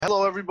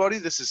Hello, everybody.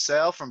 This is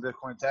Sal from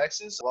Bitcoin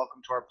Taxes.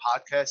 Welcome to our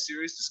podcast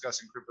series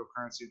discussing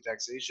cryptocurrency and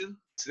taxation.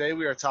 Today,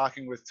 we are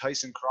talking with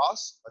Tyson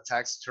Cross, a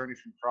tax attorney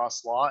from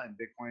Cross Law and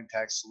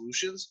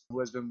BitcoinTaxSolutions, who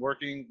has been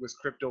working with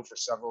crypto for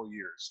several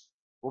years.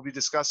 We'll be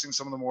discussing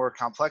some of the more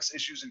complex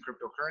issues in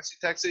cryptocurrency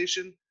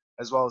taxation,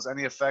 as well as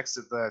any effects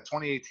that the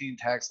 2018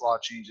 tax law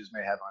changes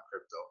may have on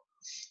crypto.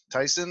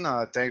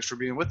 Tyson, thanks for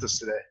being with us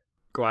today.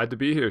 Glad to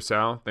be here,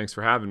 Sal. Thanks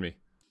for having me.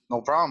 No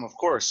problem, of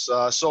course.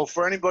 So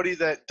for anybody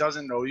that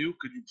doesn't know you,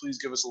 could you please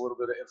give us a little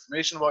bit of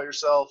information about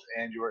yourself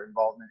and your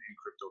involvement in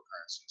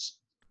cryptocurrencies?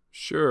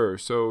 Sure.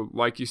 So,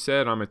 like you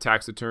said, I'm a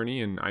tax attorney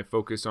and I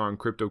focus on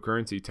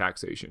cryptocurrency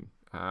taxation.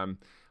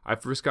 I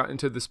first got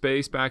into the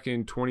space back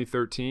in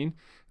 2013.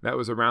 That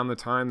was around the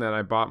time that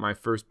I bought my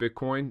first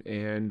Bitcoin.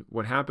 And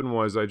what happened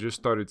was I just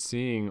started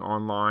seeing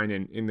online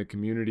and in the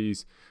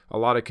communities a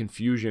lot of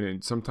confusion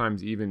and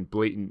sometimes even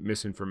blatant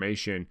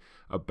misinformation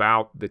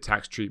about the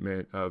tax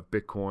treatment of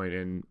Bitcoin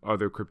and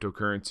other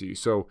cryptocurrencies.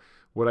 So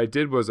what I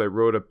did was I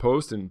wrote a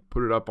post and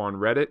put it up on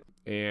Reddit.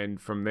 And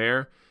from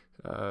there,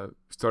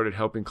 started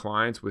helping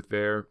clients with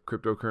their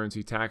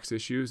cryptocurrency tax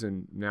issues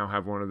and now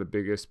have one of the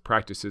biggest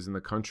practices in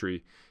the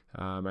country.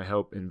 I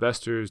help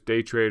investors,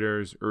 day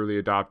traders,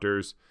 early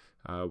adopters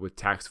with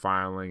tax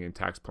filing and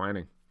tax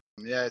planning.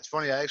 Yeah, it's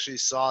funny. I actually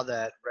saw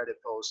that Reddit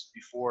post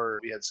before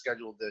we had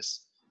scheduled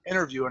this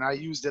interview, and I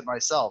used it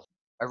myself.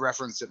 I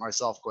referenced it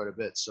myself quite a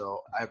bit, so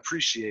I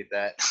appreciate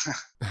that.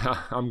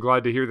 I'm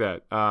glad to hear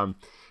that.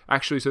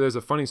 Actually, so there's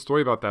a funny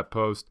story about that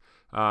post.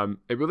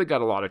 It really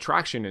got a lot of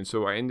traction, and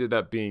so I ended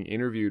up being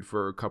interviewed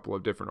for a couple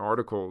of different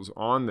articles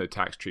on the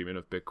tax treatment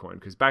of Bitcoin,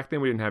 because back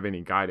then we didn't have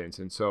any guidance,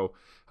 and so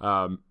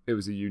it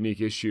was a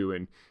unique issue.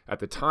 And at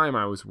the time,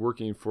 I was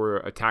working for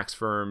a tax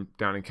firm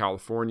down in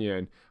California,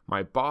 and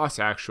my boss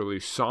actually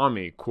saw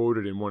me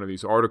quoted in one of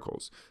these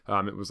articles.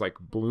 It was like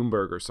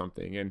Bloomberg or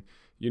something, and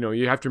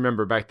you have to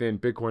remember back then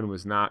Bitcoin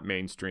was not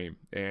mainstream,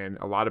 and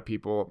a lot of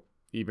people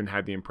even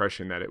had the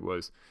impression that it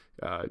was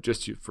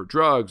just for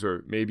drugs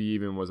or maybe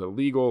even was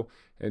illegal.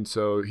 And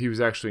so he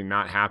was actually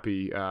not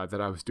happy that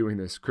I was doing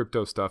this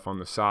crypto stuff on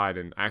the side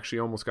and actually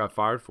almost got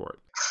fired for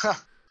it.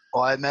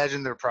 Well, I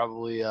imagine they're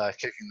probably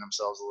kicking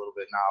themselves a little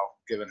bit now,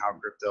 given how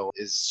crypto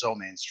is so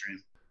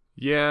mainstream.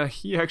 Yeah,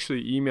 he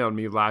actually emailed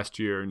me last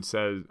year and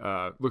said,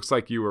 looks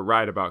like you were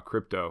right about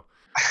crypto.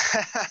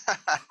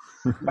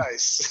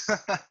 Nice.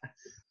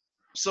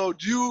 So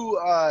do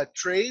you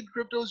trade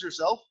cryptos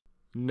yourself?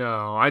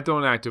 No, I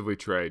don't actively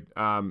trade.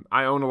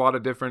 I own a lot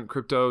of different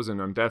cryptos,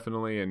 and I'm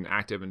definitely an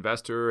active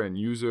investor and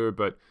user,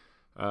 but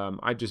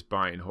I just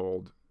buy and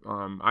hold.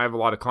 I have a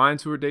lot of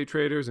clients who are day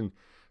traders, and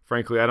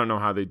frankly, I don't know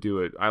how they do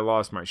it. I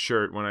lost my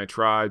shirt when I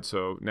tried,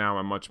 so now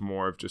I'm much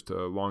more of just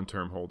a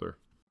long-term holder.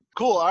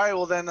 Cool. All right.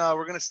 Well, then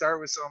we're going to start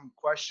with some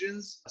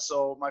questions.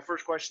 So my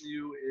first question to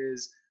you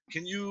is,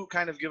 can you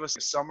kind of give us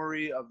a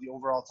summary of the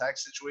overall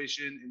tax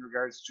situation in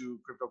regards to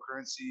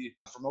cryptocurrency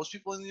for most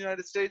people in the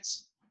United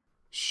States?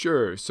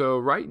 Sure. So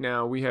right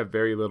now we have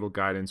very little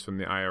guidance from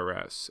the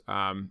IRS.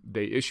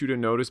 They issued a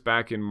notice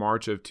back in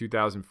March of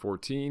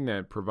 2014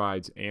 that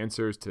provides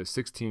answers to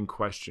 16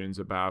 questions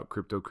about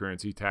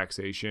cryptocurrency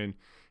taxation.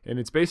 And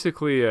it's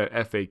basically a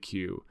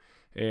FAQ.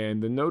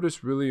 And the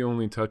notice really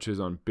only touches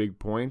on big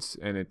points,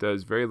 and it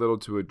does very little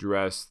to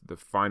address the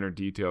finer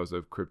details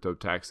of crypto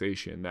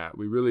taxation that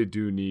we really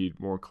do need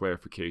more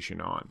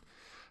clarification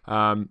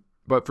on.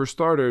 But for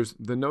starters,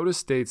 the notice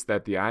states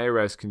that the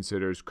IRS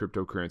considers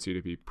cryptocurrency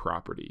to be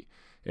property.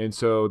 And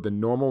so the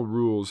normal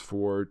rules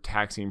for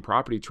taxing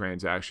property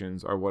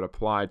transactions are what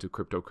apply to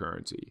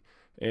cryptocurrency.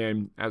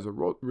 And as a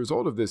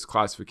result of this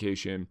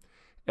classification,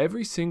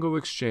 every single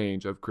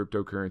exchange of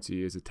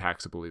cryptocurrency is a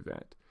taxable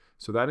event.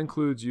 So that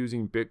includes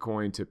using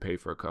Bitcoin to pay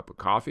for a cup of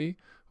coffee,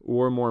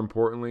 or more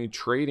importantly,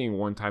 trading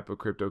one type of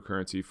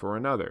cryptocurrency for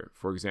another.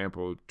 For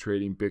example,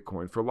 trading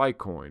Bitcoin for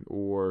Litecoin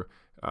or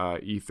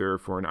Ether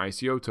for an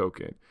ICO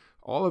token.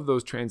 All of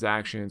those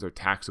transactions are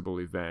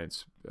taxable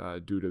events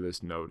due to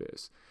this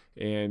notice.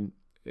 And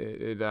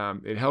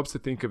it helps to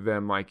think of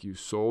them like you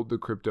sold the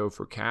crypto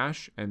for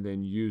cash and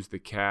then used the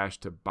cash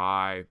to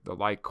buy the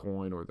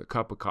Litecoin or the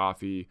cup of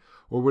coffee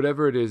or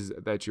whatever it is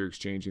that you're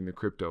exchanging the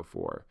crypto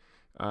for.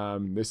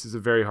 This is a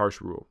very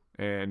harsh rule.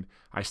 And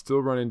I still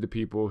run into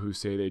people who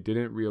say they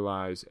didn't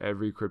realize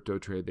every crypto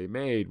trade they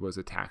made was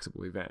a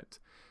taxable event.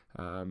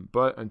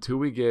 But until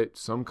we get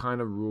some kind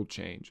of rule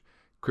change,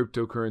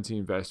 cryptocurrency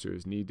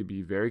investors need to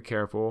be very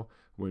careful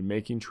when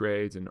making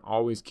trades and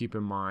always keep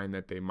in mind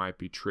that they might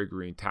be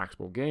triggering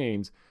taxable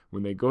gains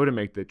when they go to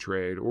make the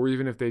trade, or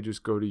even if they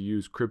just go to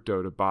use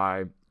crypto to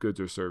buy goods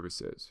or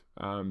services.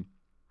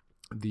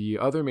 The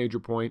other major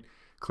point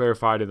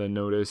clarified in the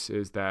notice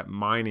is that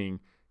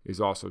mining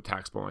is also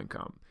taxable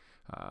income.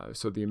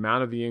 So the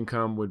amount of the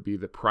income would be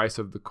the price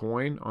of the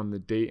coin on the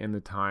date and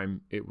the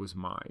time it was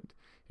mined.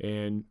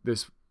 And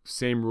this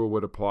same rule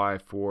would apply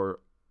for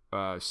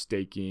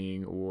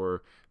staking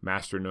or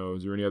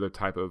masternodes or any other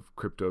type of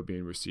crypto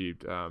being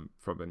received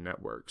from the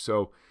network.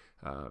 So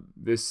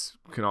this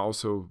can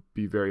also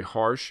be very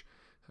harsh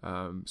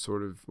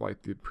sort of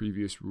like the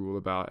previous rule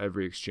about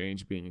every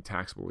exchange being a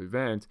taxable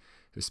event,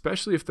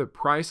 especially if the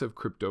price of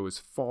crypto is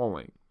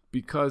falling,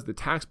 because the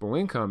taxable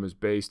income is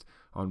based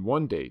on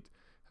one date.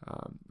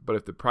 But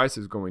if the price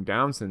is going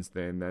down since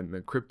then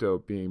the crypto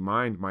being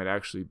mined might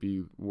actually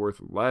be worth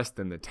less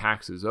than the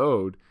taxes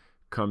owed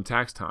come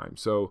tax time.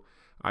 So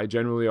I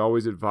generally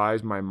always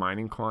advise my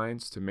mining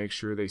clients to make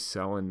sure they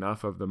sell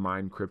enough of the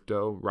mined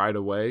crypto right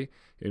away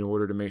in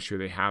order to make sure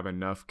they have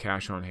enough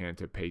cash on hand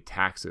to pay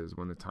taxes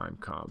when the time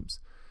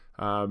comes.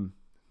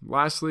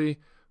 Lastly,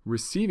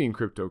 receiving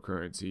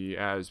cryptocurrency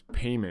as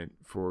payment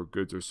for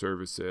goods or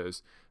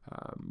services,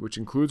 which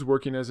includes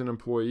working as an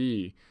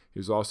employee,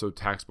 is also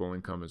taxable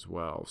income as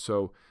well.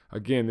 So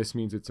again, this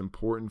means it's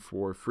important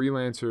for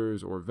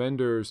freelancers or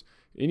vendors,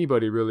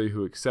 anybody really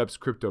who accepts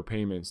crypto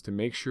payments, to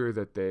make sure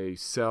that they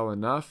sell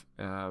enough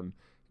and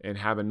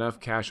have enough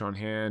cash on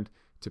hand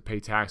to pay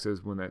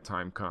taxes when that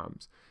time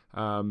comes.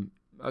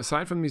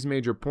 Aside from these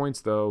major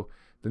points, though,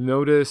 the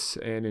notice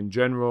and in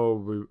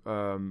general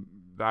the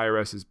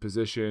IRS's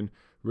position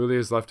really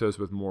has left us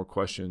with more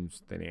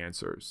questions than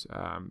answers.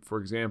 For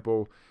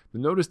example, the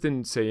notice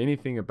didn't say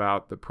anything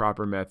about the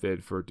proper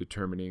method for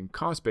determining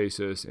cost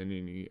basis in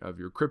any of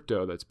your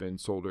crypto that's been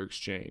sold or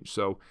exchanged.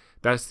 So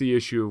that's the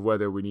issue of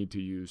whether we need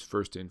to use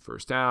first in,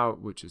 first out,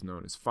 which is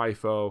known as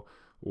FIFO,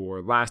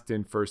 or last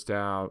in, first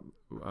out,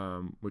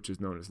 which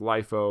is known as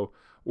LIFO,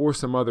 or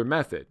some other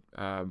method.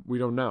 We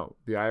don't know.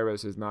 The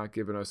IRS has not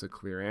given us a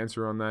clear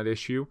answer on that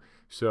issue.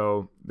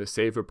 So the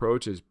safe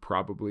approach is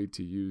probably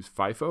to use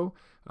FIFO,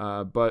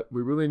 but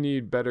we really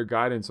need better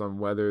guidance on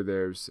whether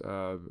there's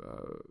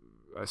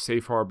a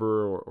safe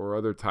harbor or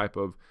other type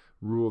of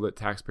rule that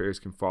taxpayers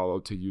can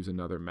follow to use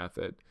another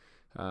method.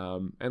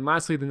 And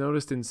lastly, the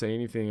notice didn't say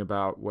anything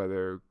about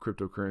whether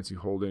cryptocurrency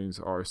holdings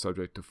are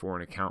subject to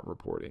foreign account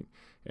reporting.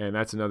 And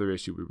that's another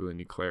issue we really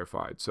need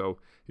clarified. So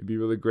it'd be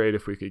really great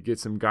if we could get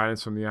some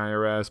guidance from the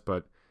IRS,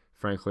 but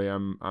frankly,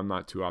 I'm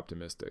not too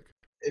optimistic.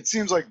 It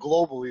seems like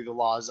globally the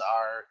laws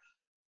are,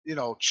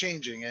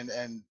 changing and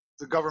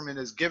the government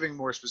is giving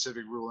more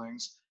specific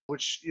rulings,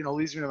 which,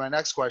 leads me to my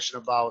next question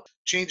about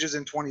changes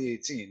in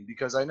 2018,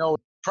 because I know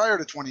prior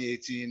to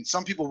 2018,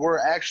 some people were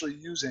actually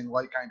using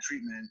like-kind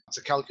treatment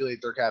to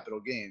calculate their capital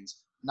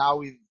gains. Now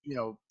we've,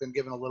 been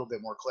given a little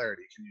bit more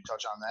clarity. Can you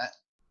touch on that?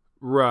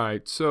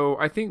 Right. So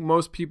I think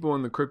most people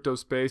in the crypto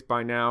space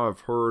by now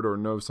have heard or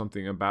know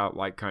something about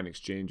like-kind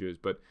exchanges.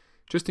 But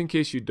just in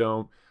case you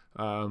don't,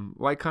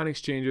 like-kind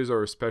exchanges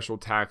are a special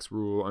tax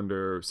rule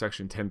under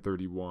Section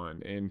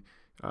 1031. And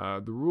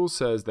the rule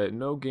says that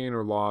no gain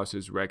or loss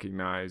is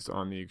recognized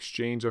on the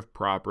exchange of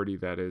property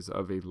that is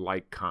of a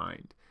like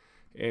kind.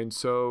 And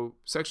so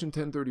Section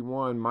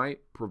 1031 might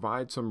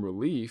provide some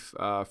relief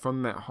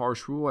from that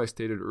harsh rule I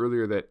stated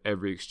earlier that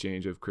every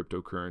exchange of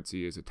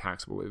cryptocurrency is a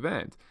taxable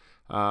event.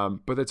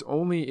 But that's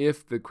only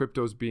if the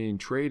cryptos being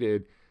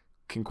traded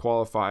can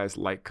qualify as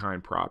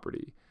like-kind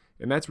property.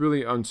 And that's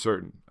really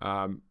uncertain.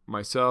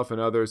 Myself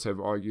and others have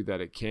argued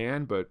that it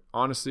can, but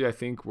honestly, I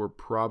think we're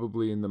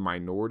probably in the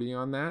minority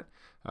on that.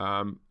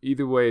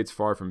 Either way, it's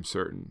far from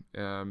certain.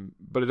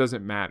 But it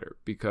doesn't matter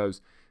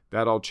because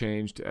that all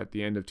changed at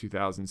the end of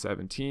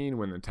 2017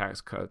 when the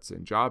Tax Cuts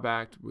and Jobs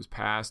Act was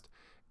passed.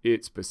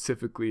 It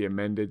specifically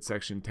amended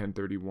Section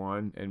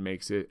 1031 and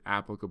makes it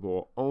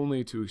applicable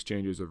only to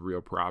exchanges of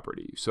real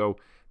property. So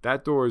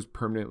that door is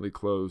permanently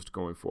closed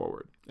going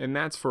forward. And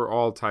that's for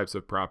all types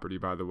of property,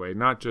 by the way,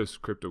 not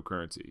just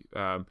cryptocurrency.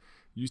 You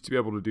used to be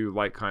able to do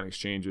like-kind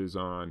exchanges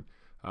on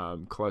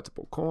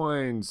collectible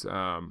coins,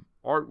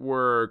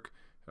 artwork,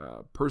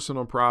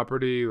 personal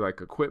property like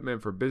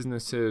equipment for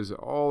businesses.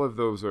 All of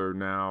those are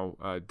now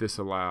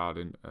disallowed,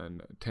 and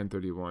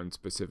 1031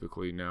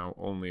 specifically now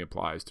only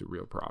applies to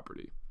real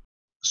property.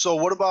 So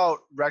what about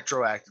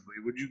retroactively?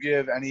 Would you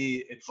give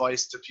any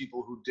advice to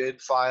people who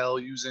did file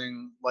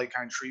using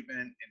like-kind treatment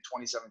in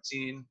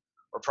 2017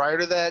 or prior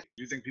to that?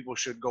 Do you think people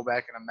should go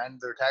back and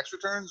amend their tax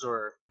returns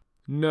or?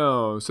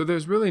 No. So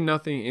there's really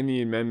nothing in the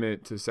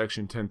amendment to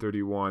Section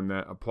 1031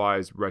 that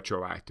applies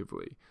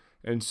retroactively.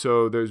 And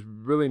so there's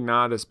really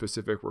not a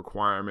specific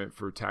requirement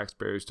for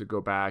taxpayers to go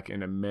back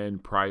and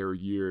amend prior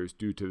years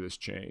due to this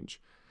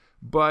change.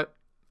 But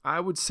I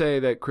would say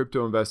that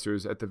crypto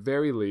investors, at the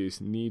very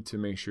least, need to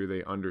make sure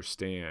they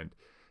understand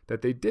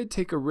that they did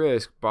take a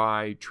risk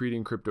by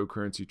treating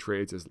cryptocurrency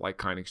trades as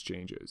like-kind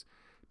exchanges.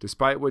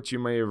 Despite what you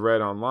may have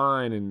read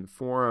online and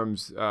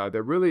forums,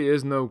 there really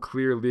is no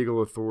clear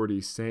legal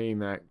authority saying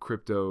that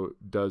crypto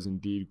does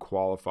indeed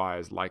qualify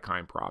as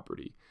like-kind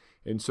property.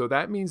 And so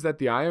that means that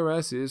the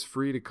IRS is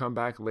free to come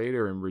back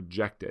later and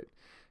reject it.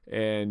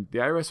 And the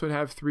IRS would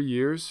have 3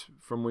 years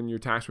from when your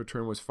tax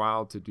return was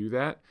filed to do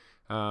that.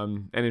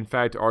 And in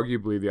fact,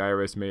 arguably, the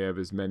IRS may have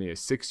as many as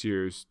 6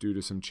 years due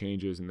to some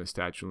changes in the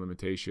statute of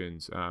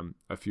limitations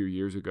a few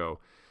years ago.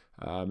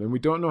 And we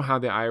don't know how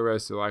the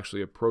IRS will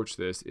actually approach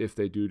this if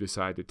they do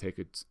decide to take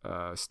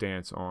a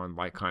stance on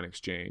like-kind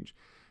exchange.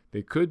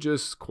 They could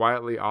just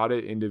quietly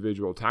audit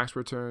individual tax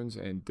returns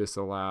and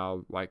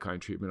disallow like-kind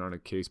treatment on a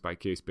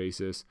case-by-case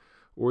basis,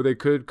 or they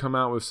could come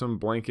out with some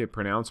blanket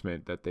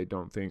pronouncement that they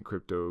don't think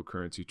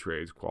cryptocurrency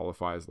trades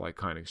qualify as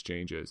like-kind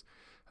exchanges.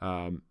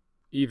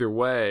 Either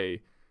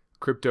way,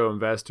 crypto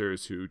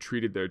investors who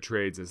treated their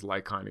trades as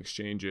like-kind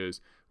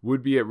exchanges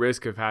would be at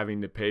risk of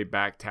having to pay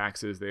back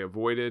taxes they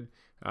avoided,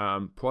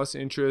 plus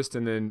interest,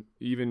 and then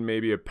even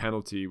maybe a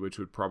penalty, which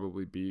would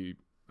probably be,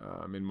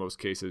 in most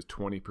cases,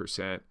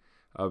 20%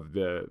 of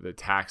the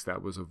tax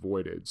that was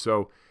avoided.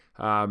 So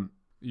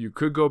you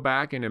could go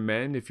back and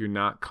amend if you're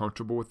not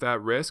comfortable with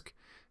that risk.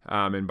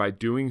 And by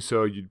doing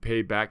so, you'd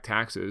pay back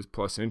taxes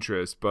plus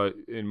interest, but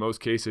in most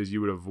cases,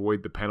 you would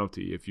avoid the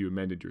penalty if you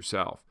amended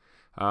yourself.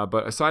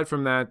 But aside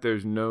from that,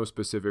 there's no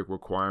specific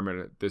requirement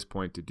at this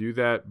point to do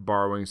that,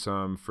 borrowing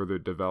some further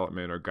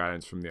development or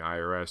guidance from the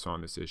IRS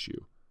on this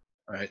issue.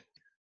 Right.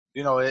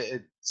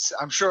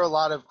 I'm sure a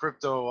lot of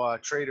crypto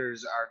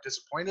traders are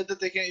disappointed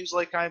that they can't use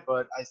like-kind,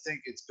 but I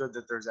think it's good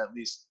that there's at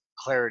least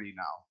clarity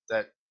now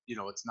that,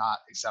 it's not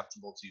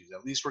acceptable to use.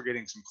 At least we're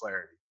getting some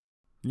clarity.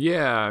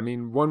 Yeah, I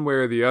mean, one way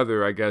or the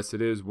other, I guess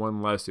it is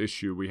one less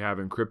issue we have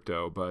in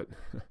crypto, but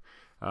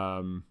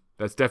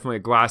that's definitely a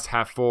glass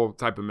half full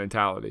type of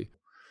mentality.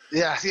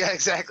 Yeah,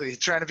 exactly.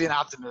 Trying to be an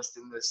optimist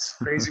in this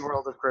crazy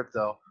world of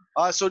crypto.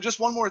 So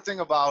just one more thing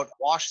about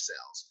wash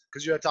sales,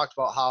 because you had talked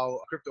about how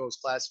crypto is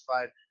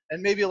classified,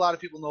 and maybe a lot of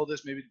people know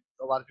this, maybe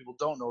a lot of people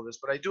don't know this,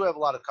 but I do have a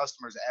lot of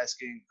customers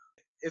asking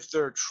if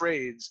their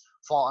trades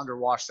fall under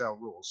wash sale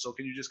rules. So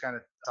can you just kind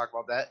of talk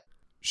about that?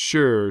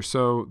 Sure.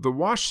 So the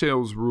wash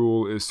sales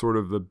rule is sort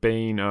of the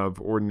bane of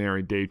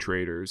ordinary day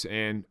traders,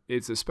 and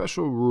it's a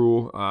special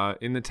rule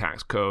in the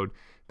tax code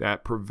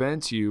that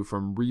prevents you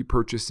from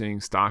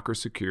repurchasing stock or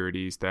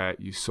securities that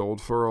you sold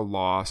for a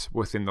loss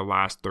within the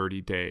last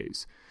 30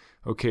 days.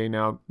 Okay,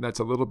 now that's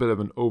a little bit of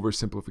an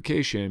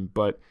oversimplification,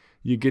 but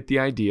you get the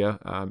idea.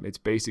 It's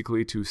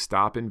basically to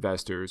stop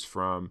investors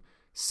from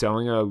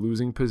selling a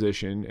losing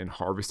position and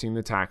harvesting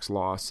the tax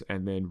loss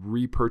and then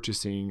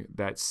repurchasing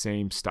that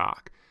same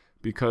stock.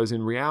 Because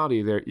in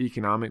reality, their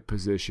economic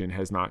position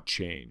has not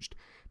changed.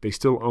 They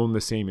still own the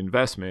same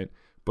investment,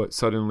 but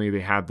suddenly they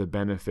have the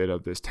benefit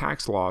of this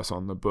tax loss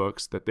on the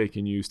books that they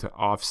can use to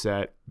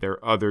offset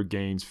their other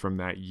gains from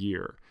that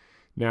year.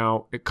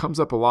 Now, it comes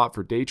up a lot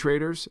for day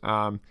traders,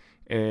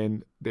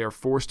 and they are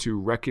forced to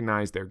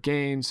recognize their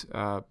gains,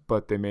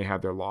 but they may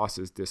have their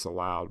losses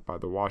disallowed by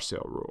the wash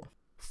sale rule.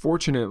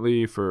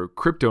 Fortunately for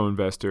crypto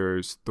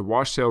investors, the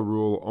wash sale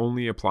rule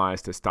only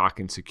applies to stock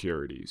and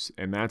securities,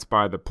 and that's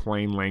by the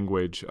plain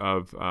language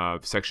of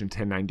Section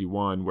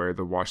 1091 where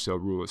the wash sale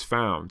rule is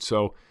found.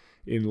 So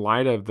in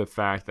light of the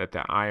fact that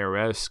the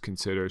IRS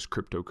considers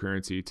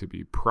cryptocurrency to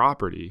be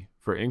property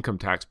for income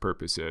tax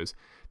purposes,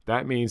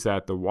 that means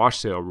that the wash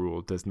sale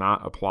rule does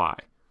not apply.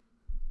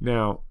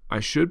 Now,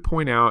 I should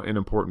point out an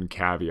important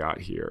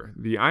caveat here.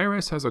 The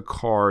IRS has a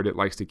card it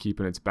likes to keep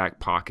in its back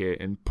pocket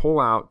and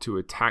pull out to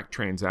attack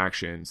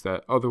transactions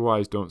that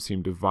otherwise don't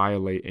seem to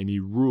violate any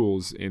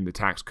rules in the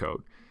tax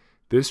code.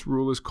 This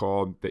rule is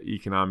called the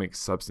economic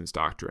substance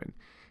doctrine,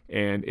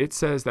 and it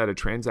says that a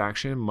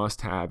transaction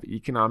must have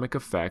economic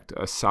effect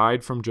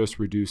aside from just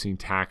reducing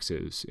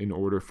taxes in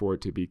order for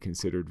it to be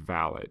considered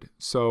valid.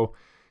 So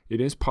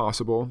it is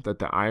possible that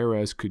the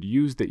IRS could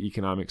use the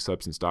economic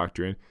substance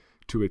doctrine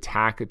to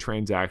attack a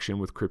transaction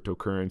with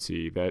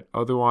cryptocurrency that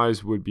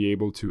otherwise would be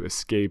able to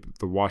escape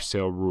the wash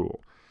sale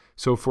rule.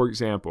 So for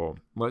example,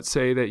 let's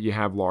say that you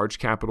have large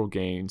capital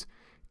gains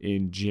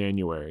in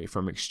January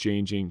from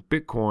exchanging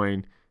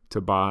Bitcoin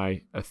to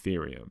buy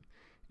Ethereum.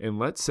 And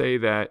let's say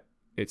that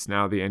it's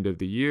now the end of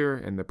the year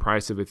and the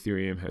price of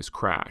Ethereum has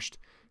crashed.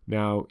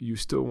 Now, you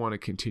still want to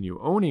continue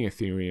owning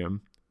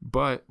Ethereum,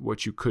 but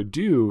what you could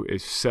do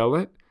is sell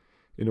it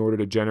in order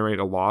to generate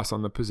a loss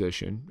on the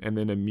position and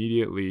then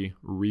immediately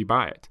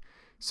rebuy it.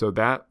 So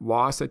that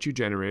loss that you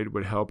generated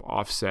would help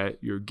offset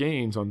your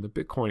gains on the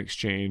Bitcoin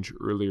exchange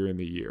earlier in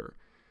the year.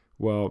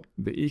 Well,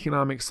 the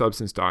economic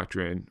substance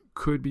doctrine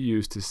could be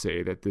used to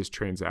say that this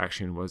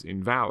transaction was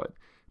invalid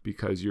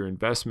because your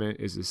investment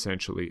is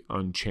essentially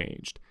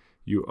unchanged.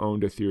 You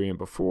owned Ethereum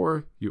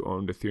before, you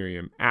owned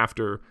Ethereum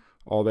after.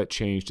 All that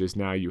changed is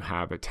now you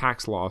have a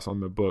tax loss on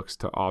the books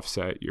to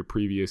offset your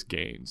previous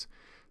gains.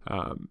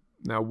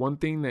 Now, one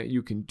thing that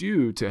you can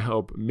do to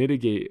help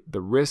mitigate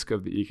the risk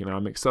of the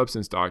economic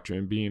substance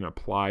doctrine being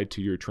applied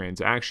to your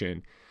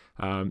transaction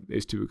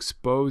is to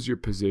expose your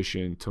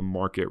position to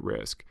market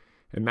risk.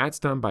 And that's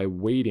done by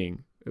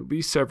waiting at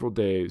least several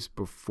days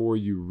before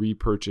you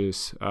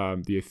repurchase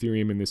the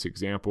Ethereum in this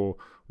example,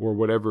 or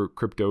whatever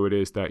crypto it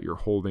is that you're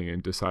holding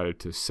and decided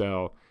to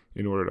sell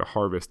in order to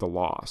harvest a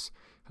loss.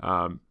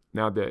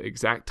 Now, the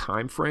exact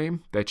time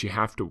frame that you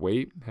have to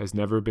wait has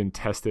never been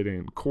tested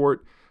in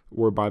court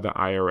or by the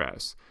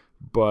IRS.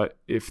 But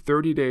if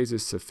 30 days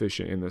is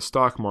sufficient in the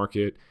stock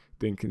market,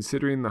 then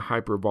considering the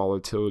hyper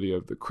volatility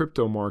of the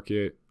crypto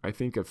market, I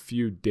think a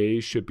few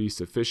days should be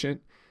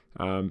sufficient.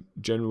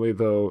 Generally,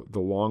 though, the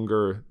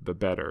longer, the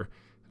better.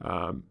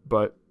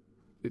 But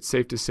it's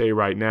safe to say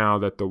right now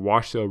that the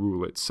wash sale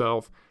rule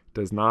itself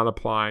does not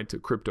apply to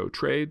crypto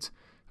trades.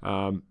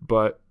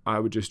 But I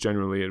would just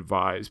generally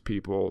advise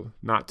people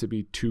not to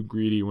be too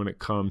greedy when it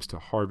comes to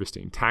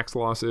harvesting tax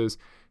losses,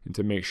 and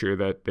to make sure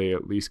that they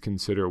at least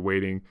consider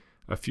waiting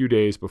a few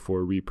days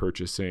before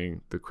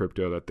repurchasing the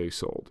crypto that they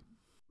sold.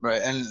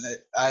 Right, and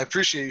I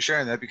appreciate you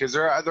sharing that, because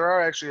there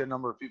are actually a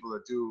number of people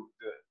that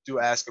do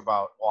ask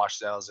about wash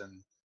sales,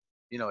 and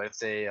if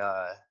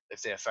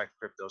they affect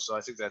crypto. So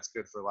I think that's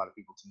good for a lot of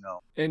people to know.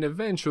 And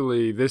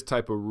eventually, this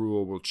type of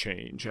rule will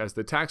change as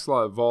the tax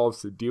law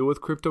evolves to deal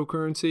with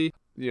cryptocurrency.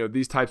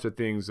 These types of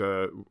things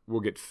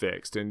will get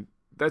fixed, and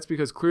that's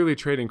because clearly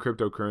trading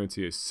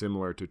cryptocurrency is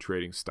similar to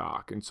trading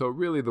stock. And so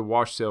really the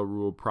wash sale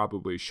rule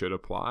probably should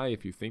apply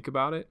if you think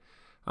about it.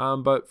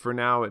 But for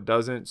now it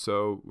doesn't,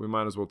 so we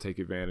might as well take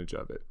advantage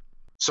of it.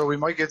 So we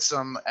might get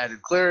some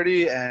added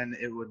clarity, and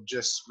it would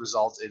just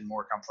result in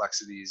more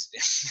complexities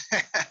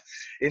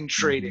in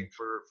trading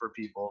for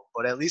people.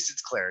 But at least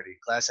it's clarity,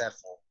 glass half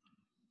full.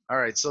 All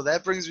right, so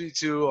that brings me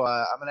to,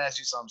 I'm going to ask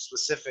you some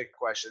specific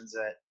questions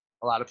that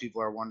a lot of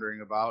people are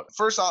wondering about.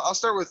 First, I'll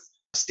start with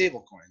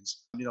stablecoins.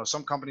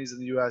 Some companies in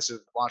the U.S. have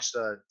launched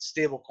a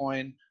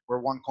stablecoin where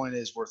one coin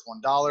is worth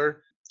 $1.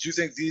 Do you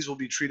think these will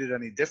be treated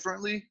any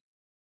differently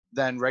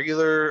than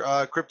regular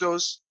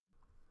cryptos?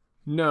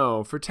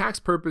 No, for tax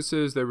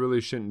purposes, there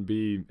really shouldn't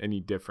be any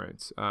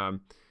difference.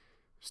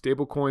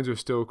 Stablecoins are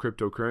still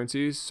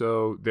cryptocurrencies,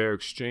 so their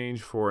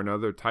exchange for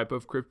another type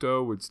of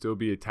crypto would still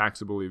be a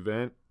taxable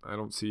event. I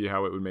don't see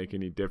how it would make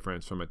any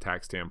difference from a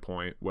tax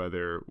standpoint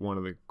whether one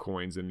of the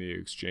coins in the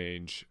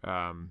exchange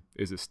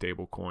is a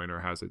stable coin or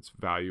has its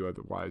value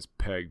otherwise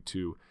pegged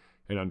to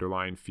an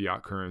underlying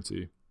fiat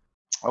currency.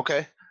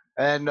 Okay.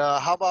 And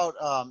how about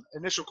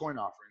initial coin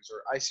offerings,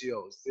 or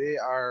ICOs? They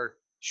are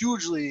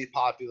hugely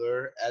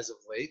popular as of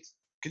late.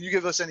 Can you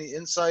give us any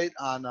insight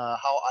on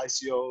how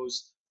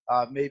ICOs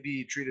may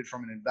be treated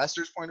from an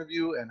investor's point of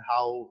view, and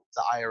how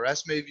the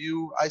IRS may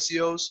view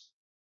ICOs?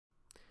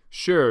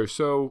 Sure.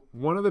 So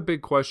one of the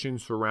big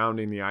questions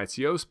surrounding the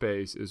ICO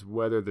space is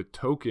whether the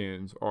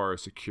tokens are a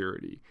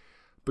security.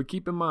 But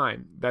keep in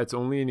mind, that's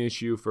only an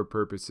issue for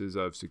purposes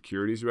of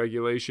securities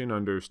regulation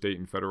under state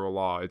and federal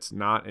law. It's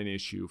not an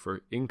issue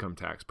for income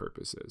tax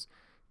purposes.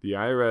 The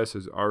IRS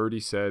has already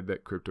said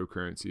that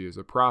cryptocurrency is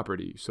a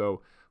property.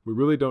 So we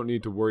really don't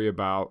need to worry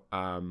about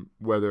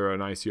whether an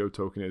ICO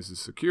token is a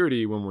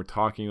security when we're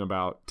talking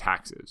about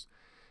taxes.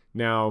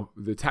 Now,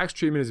 the tax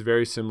treatment is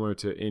very similar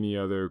to any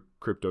other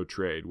crypto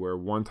trade, where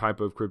one type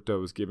of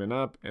crypto is given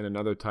up and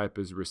another type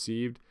is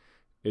received.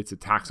 It's a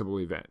taxable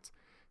event.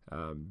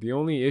 The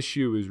only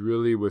issue is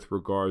really with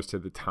regards to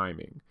the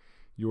timing.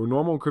 Your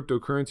normal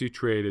cryptocurrency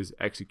trade is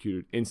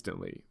executed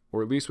instantly,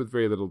 or at least with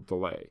very little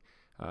delay.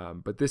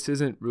 But this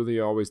isn't really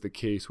always the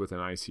case with an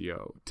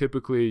ICO.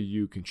 Typically,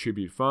 you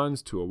contribute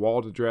funds to a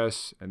wallet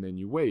address, and then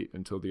you wait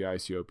until the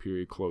ICO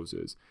period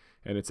closes.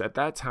 And it's at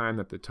that time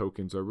that the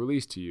tokens are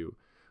released to you.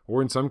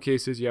 Or in some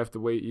cases, you have to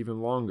wait even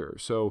longer.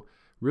 So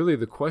really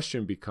the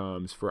question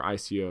becomes for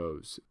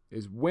ICOs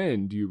is,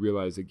 when do you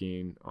realize a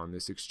gain on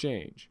this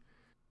exchange?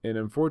 And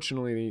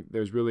unfortunately,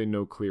 there's really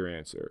no clear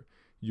answer.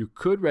 You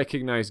could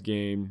recognize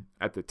gain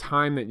at the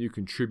time that you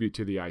contribute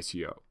to the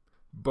ICO.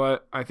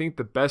 But I think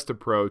the best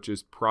approach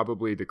is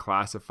probably to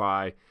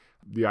classify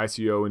the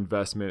ICO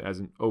investment as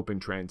an open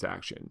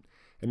transaction.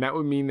 And that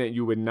would mean that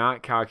you would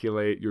not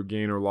calculate your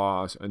gain or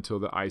loss until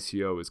the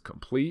ICO is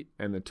complete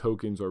and the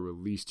tokens are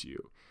released to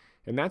you.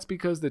 And that's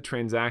because the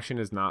transaction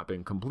has not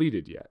been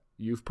completed yet.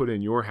 You've put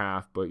in your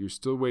half, but you're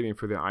still waiting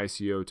for the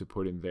ICO to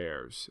put in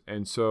theirs.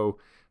 And so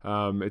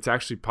it's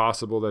actually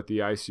possible that the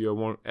ICO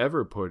won't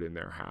ever put in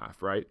their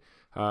half, right?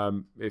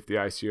 If the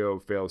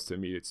ICO fails to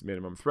meet its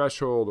minimum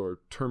threshold or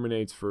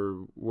terminates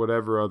for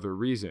whatever other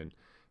reason.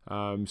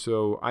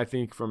 So I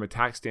think from a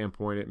tax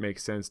standpoint, it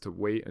makes sense to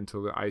wait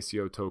until the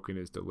ICO token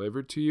is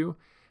delivered to you.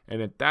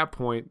 And at that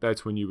point,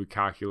 that's when you would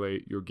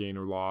calculate your gain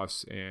or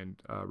loss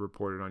and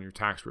report it on your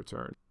tax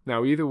return.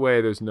 Now, either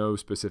way, there's no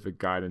specific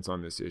guidance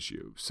on this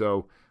issue.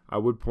 So I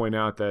would point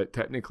out that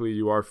technically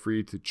you are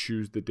free to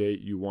choose the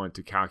date you want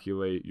to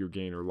calculate your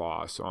gain or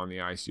loss on the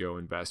ICO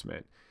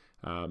investment.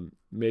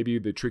 Maybe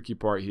the tricky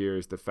part here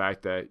is the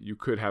fact that you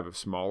could have a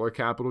smaller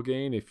capital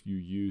gain if you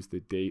use the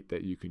date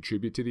that you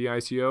contribute to the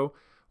ICO,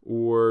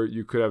 or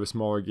you could have a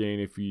smaller gain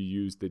if you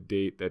use the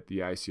date that the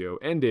ICO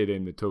ended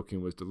and the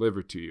token was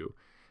delivered to you.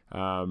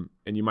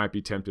 And you might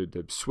be tempted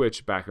to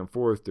switch back and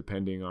forth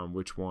depending on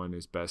which one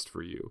is best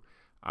for you.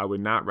 I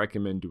would not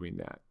recommend doing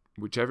that.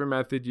 Whichever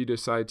method you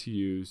decide to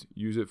use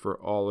it for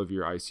all of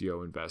your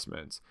ICO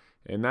investments.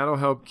 And that'll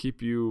help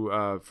keep you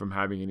from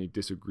having any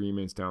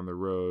disagreements down the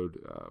road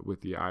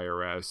with the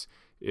IRS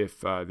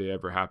if they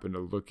ever happen to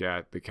look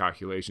at the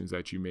calculations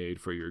that you made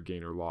for your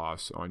gain or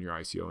loss on your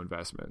ICO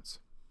investments.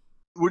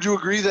 Would you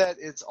agree that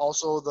it's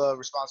also the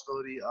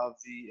responsibility of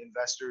the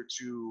investor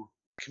to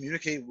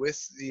communicate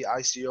with the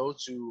ICO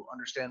to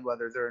understand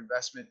whether their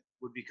investment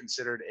would be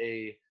considered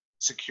a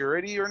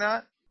security or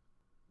not?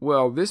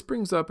 Well, this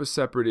brings up a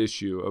separate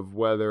issue of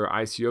whether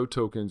ICO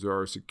tokens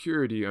are a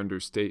security under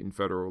state and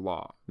federal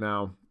law.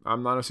 Now,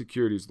 I'm not a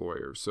securities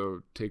lawyer,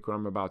 so take what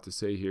I'm about to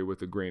say here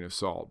with a grain of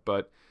salt,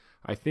 but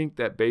I think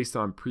that based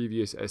on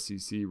previous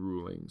SEC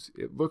rulings,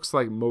 it looks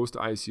like most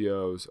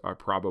ICOs are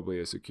probably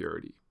a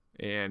security.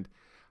 And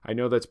I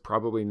know that's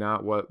probably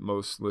not what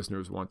most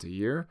listeners want to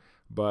hear,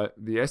 but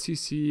the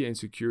SEC and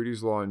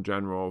securities law in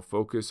general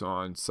focus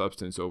on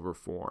substance over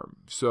form.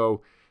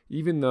 So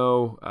even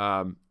though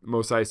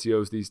most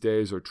ICOs these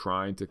days are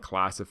trying to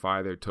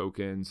classify their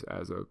tokens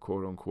as a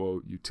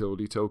quote-unquote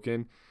utility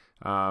token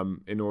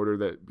in order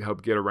to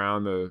help get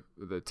around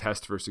the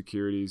test for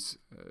securities,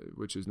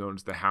 which is known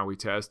as the Howey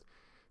test,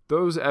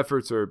 those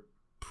efforts are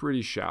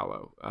pretty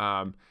shallow.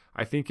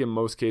 I think in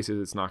most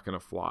cases it's not going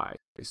to fly.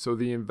 So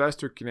the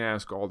investor can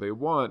ask all they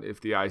want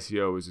if the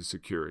ICO is a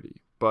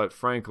security. But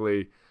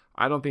frankly,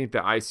 I don't think the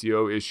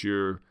ICO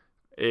issuer,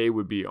 A,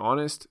 would be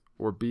honest,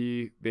 or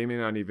B, they may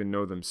not even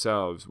know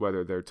themselves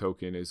whether their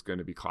token is going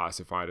to be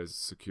classified as a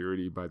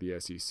security by the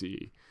SEC.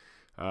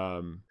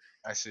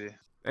 I see.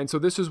 And so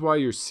this is why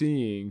you're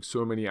seeing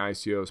so many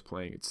ICOs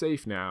playing it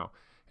safe now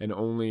and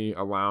only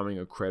allowing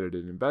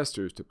accredited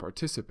investors to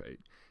participate.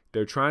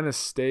 They're trying to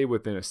stay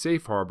within a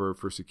safe harbor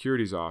for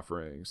securities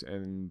offerings,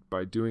 and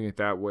by doing it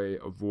that way,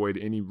 avoid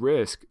any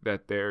risk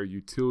that their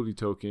utility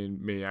token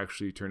may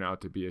actually turn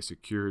out to be a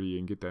security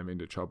and get them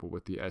into trouble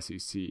with the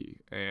SEC.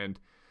 And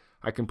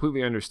I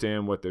completely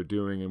understand what they're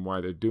doing and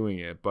why they're doing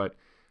it, but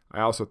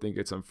I also think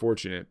it's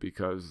unfortunate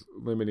because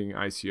limiting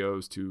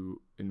ICOs to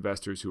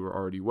investors who are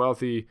already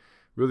wealthy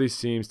really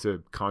seems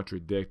to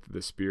contradict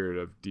the spirit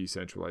of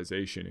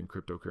decentralization in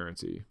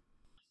cryptocurrency.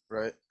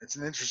 Right. It's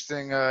an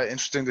interesting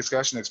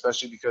discussion,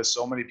 especially because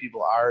so many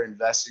people are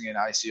investing in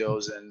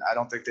ICOs, and I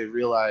don't think they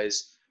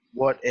realize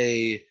what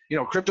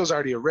crypto's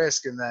already a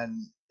risk, and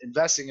then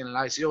investing in an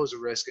ICO is a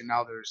risk, and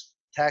now there's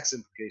tax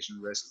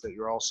implication risks that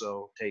you're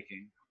also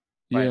taking.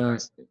 Yeah,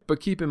 but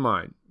keep in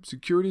mind,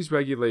 securities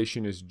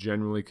regulation is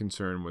generally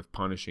concerned with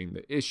punishing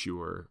the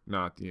issuer,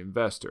 not the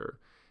investor.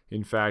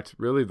 In fact,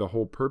 really the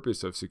whole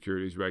purpose of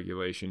securities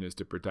regulation is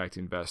to protect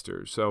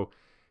investors. So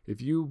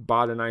if you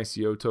bought an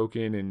ICO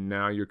token and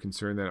now you're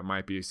concerned that it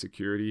might be a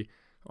security,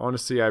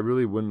 honestly, I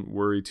really wouldn't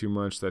worry too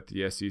much that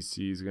the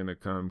SEC is going to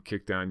come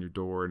kick down your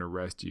door and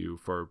arrest you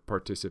for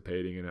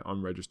participating in an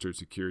unregistered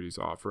securities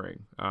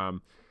offering.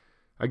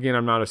 Again,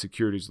 I'm not a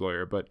securities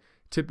lawyer, but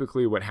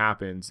typically what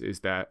happens is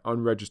that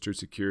unregistered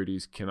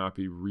securities cannot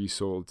be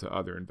resold to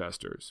other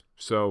investors.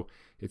 So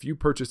if you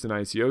purchased an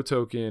ICO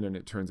token and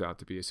it turns out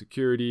to be a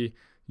security,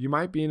 you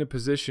might be in a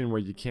position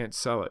where you can't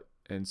sell it,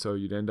 and so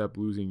you'd end up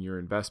losing your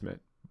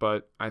investment.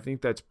 But I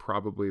think that's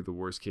probably the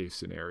worst case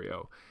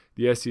scenario.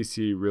 The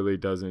SEC really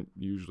doesn't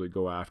usually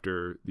go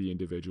after the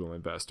individual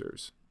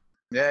investors.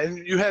 Yeah, and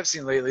you have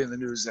seen lately in the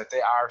news that they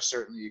are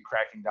certainly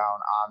cracking down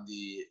on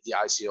the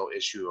ICO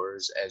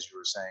issuers, as you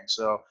were saying.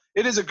 So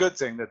it is a good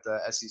thing that the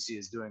SEC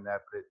is doing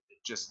that, but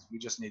we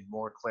just need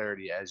more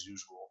clarity as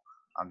usual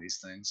on these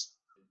things.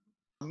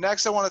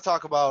 Next, I want to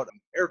talk about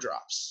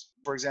airdrops.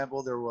 For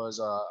example, there was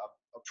a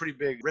pretty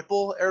big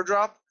Ripple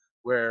airdrop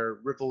where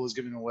Ripple was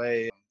giving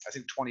away, I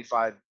think,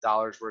 $25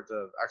 worth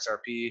of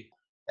XRP.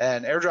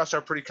 And airdrops are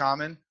pretty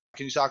common.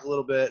 Can you talk a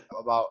little bit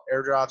about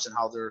airdrops and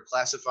how they're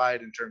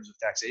classified in terms of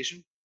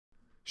taxation?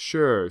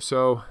 Sure.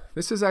 So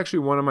this is actually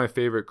one of my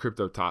favorite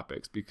crypto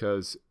topics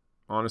because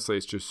honestly,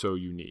 it's just so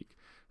unique.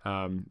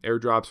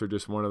 Airdrops are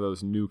just one of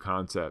those new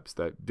concepts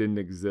that didn't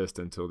exist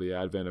until the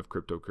advent of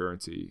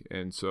cryptocurrency.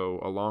 And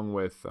so along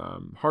with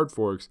hard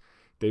forks,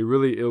 they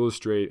really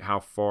illustrate how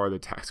far the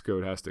tax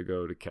code has to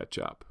go to catch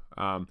up.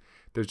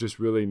 There's just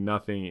really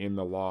nothing in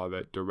the law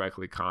that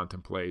directly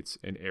contemplates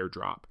an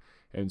airdrop.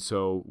 And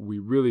so we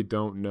really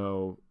don't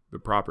know the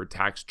proper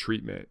tax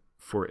treatment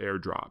for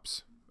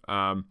airdrops.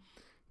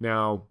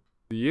 Now,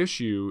 the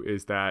issue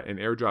is that an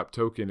airdrop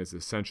token is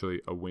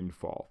essentially a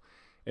windfall.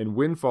 And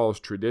windfalls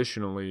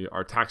traditionally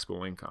are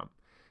taxable income.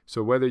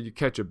 So whether you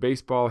catch a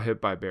baseball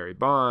hit by Barry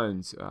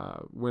Bonds,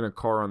 win a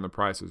car on The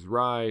Price is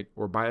Right,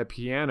 or buy a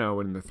piano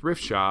in the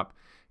thrift shop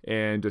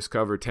and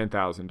discover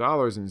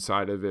 $10,000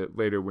 inside of it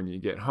later when you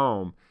get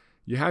home,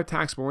 you have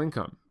taxable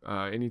income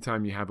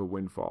anytime you have a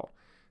windfall.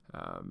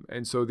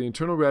 And so the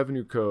Internal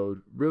Revenue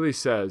Code really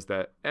says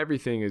that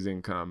everything is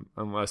income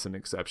unless an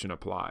exception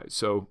applies.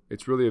 So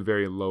it's really a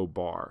very low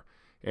bar.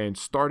 And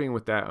starting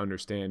with that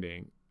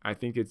understanding, I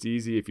think it's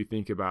easy, if you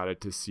think about it,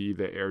 to see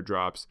that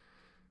airdrops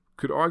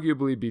could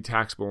arguably be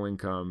taxable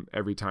income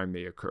every time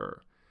they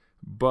occur.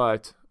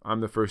 But I'm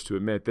the first to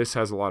admit this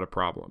has a lot of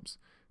problems.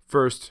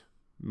 First,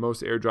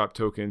 most airdrop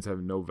tokens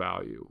have no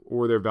value,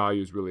 or their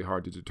value is really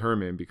hard to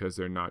determine because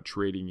they're not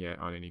trading yet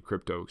on any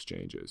crypto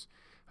exchanges.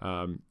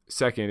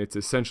 Second, it's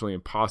essentially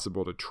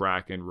impossible to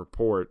track and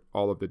report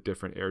all of the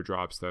different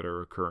airdrops that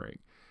are occurring.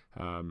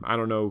 I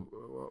don't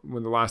know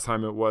when the last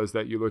time it was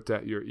that you looked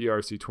at your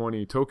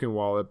ERC20 token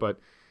wallet, but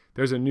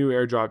there's a new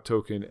airdrop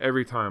token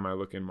every time I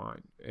look in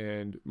mine.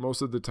 And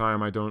most of the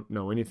time I don't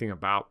know anything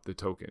about the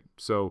token.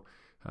 So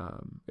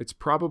it's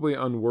probably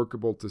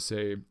unworkable to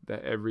say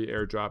that every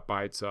airdrop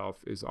by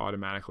itself is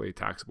automatically a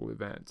taxable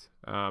event.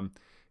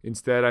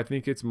 Instead, I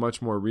think it's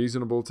much more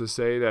reasonable to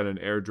say that an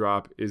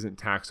airdrop isn't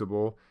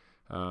taxable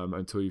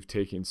until you've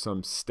taken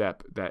some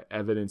step that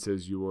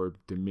evidences your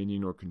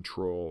dominion or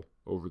control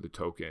over the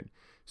token.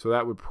 So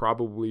that would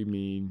probably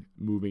mean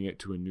moving it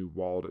to a new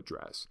wallet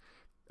address.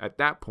 At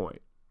that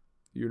point,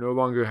 you no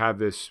longer have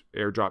this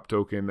airdrop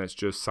token that's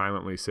just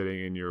silently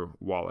sitting in your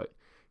wallet.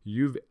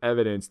 You've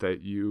evidenced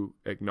that you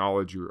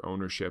acknowledge your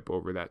ownership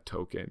over that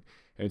token.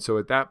 And so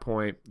at that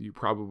point, you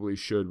probably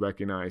should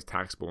recognize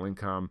taxable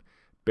income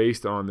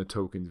based on the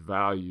token's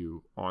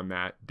value on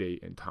that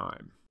date and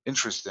time.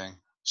 Interesting.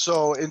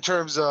 So in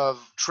terms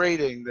of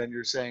trading, then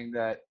you're saying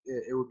that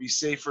it would be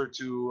safer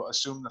to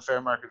assume the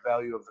fair market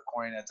value of the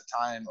coin at the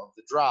time of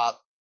the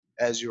drop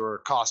as your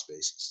cost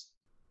basis.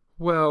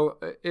 Well,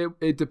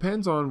 it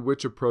depends on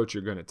which approach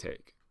you're going to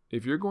take.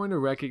 If you're going to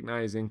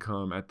recognize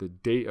income at the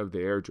date of the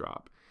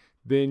airdrop,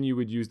 then you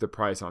would use the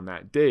price on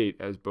that date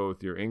as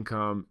both your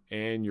income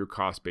and your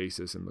cost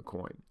basis in the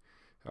coin.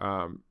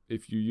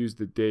 If you use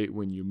the date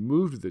when you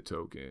moved the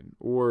token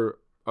or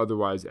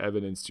otherwise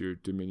evidenced your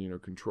dominion or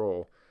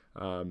control,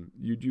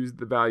 you'd use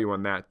the value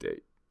on that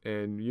date.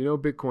 And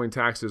Bitcoin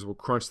taxes will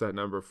crunch that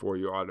number for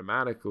you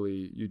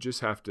automatically. You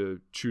just have to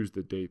choose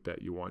the date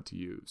that you want to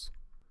use.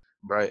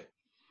 Right.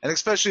 And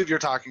especially if you're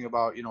talking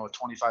about, a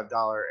 $25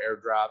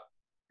 airdrop,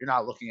 you're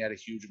not looking at a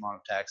huge amount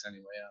of tax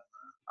anyway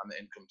on the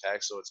income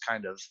tax. So it's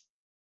kind of,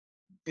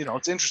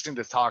 it's interesting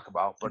to talk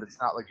about, but it's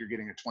not like you're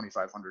getting a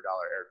 $2,500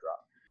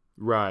 airdrop.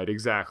 Right,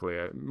 exactly.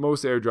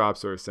 Most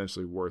airdrops are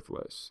essentially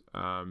worthless.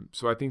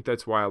 So I think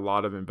that's why a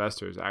lot of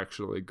investors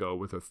actually go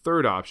with a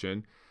third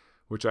option,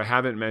 which I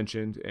haven't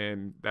mentioned,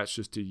 and that's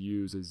just to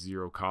use a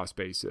zero cost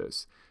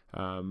basis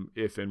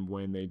if and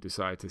when they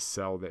decide to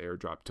sell the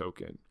airdrop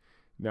token.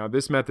 Now,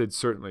 this method's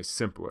certainly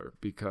simpler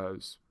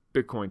because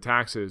Bitcoin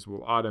taxes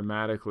will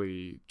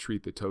automatically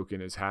treat the token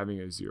as having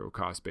a zero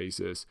cost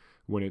basis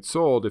when it's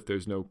sold if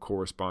there's no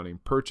corresponding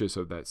purchase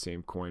of that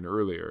same coin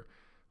earlier.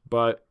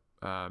 But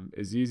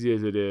as easy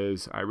as it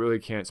is, I really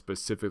can't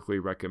specifically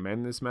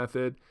recommend this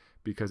method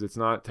because it's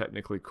not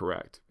technically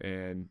correct.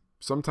 And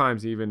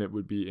sometimes even it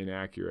would be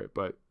inaccurate.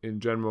 But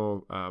in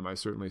general, I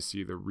certainly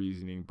see the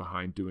reasoning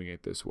behind doing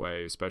it this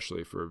way,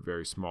 especially for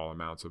very small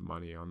amounts of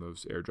money on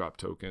those airdrop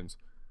tokens.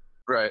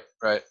 Right.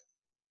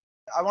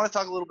 I want to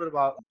talk a little bit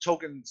about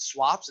token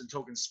swaps and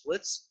token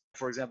splits.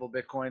 For example,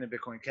 Bitcoin and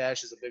Bitcoin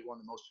Cash is a big one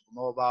that most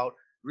people know about.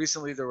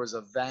 Recently, there was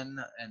a VEN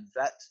and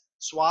VET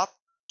swap.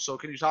 So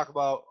can you talk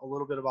about a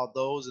little bit about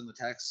those and the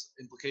tax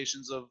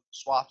implications of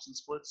swaps and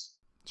splits?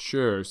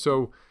 Sure.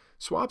 So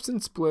swaps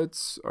and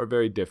splits are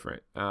very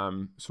different.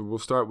 So we'll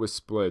start with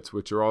splits,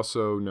 which are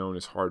also known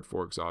as hard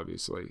forks,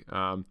 obviously.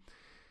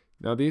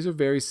 Now, these are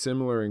very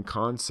similar in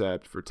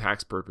concept for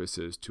tax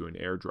purposes to an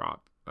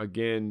airdrop.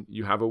 Again,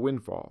 you have a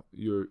windfall.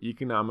 You're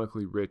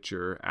economically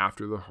richer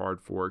after the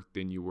hard fork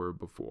than you were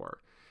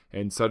before.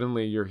 And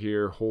suddenly you're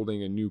here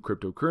holding a new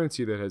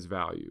cryptocurrency that has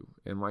value.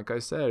 And like I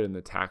said, in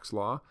the tax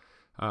law,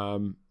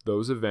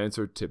 those events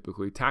are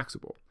typically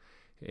taxable.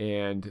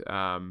 And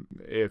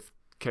if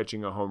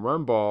catching a home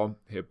run ball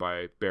hit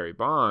by Barry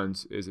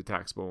Bonds is a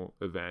taxable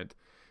event,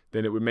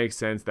 then it would make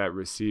sense that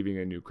receiving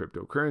a new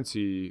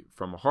cryptocurrency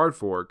from a hard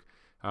fork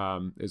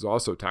is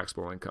also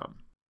taxable income.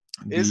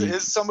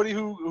 Is somebody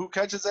who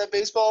catches that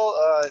baseball,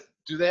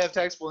 do they have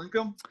taxable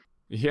income?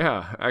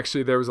 Yeah,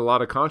 actually, there was a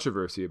lot of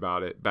controversy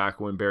about it back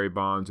when Barry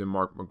Bonds and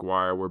Mark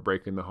McGwire were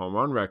breaking the home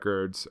run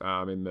records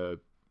in the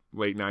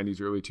late 90s,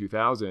 early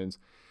 2000s.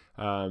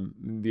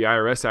 The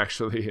IRS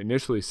actually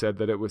initially said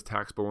that it was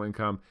taxable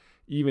income,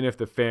 even if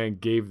the fan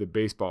gave the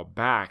baseball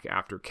back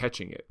after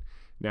catching it.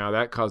 Now,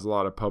 that caused a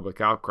lot of public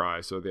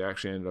outcry, so they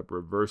actually ended up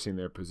reversing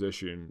their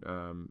position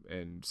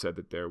and said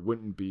that there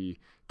wouldn't be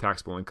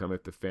taxable income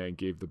if the fan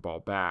gave the ball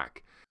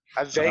back.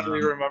 I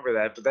vaguely remember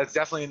that, but that's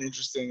definitely an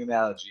interesting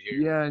analogy here.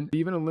 Yeah, and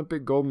even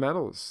Olympic gold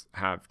medals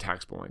have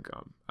taxable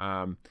income.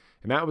 And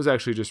that was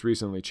actually just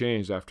recently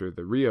changed after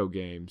the Rio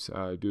Games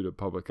due to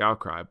public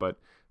outcry. But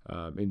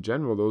in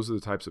general, those are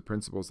the types of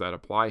principles that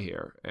apply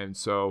here. And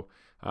so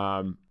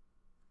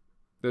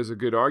there's a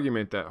good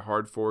argument that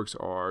hard forks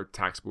are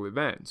taxable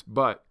events,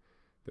 but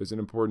there's an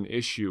important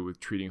issue with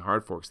treating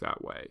hard forks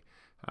that way.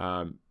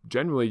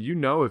 Generally,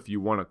 if you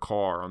won a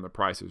car on The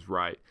Price is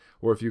Right,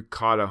 or if you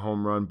caught a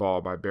home run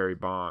ball by Barry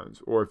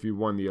Bonds, or if you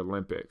won the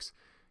Olympics.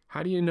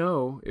 How do you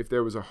know if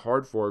there was a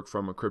hard fork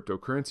from a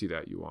cryptocurrency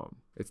that you own?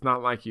 It's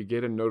not like you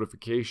get a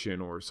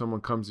notification or someone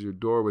comes to your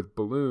door with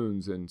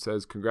balloons and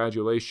says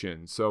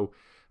congratulations. So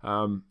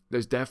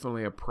there's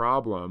definitely a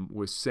problem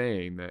with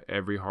saying that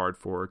every hard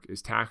fork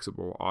is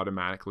taxable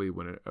automatically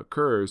when it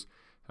occurs,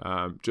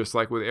 just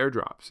like with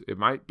airdrops. It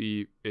might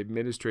be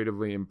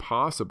administratively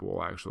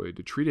impossible, actually,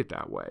 to treat it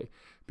that way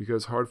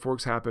because hard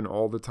forks happen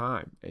all the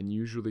time, and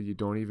usually you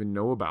don't even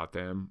know about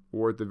them,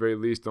 or at the very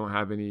least don't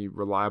have any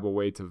reliable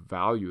way to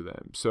value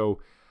them. So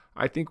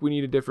I think we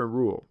need a different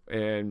rule,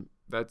 and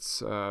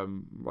that's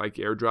like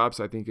airdrops.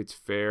 I think it's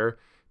fair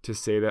to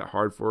say that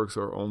hard forks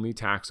are only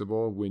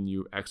taxable when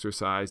you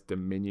exercise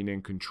dominion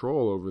and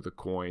control over the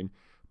coin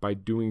by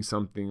doing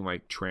something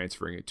like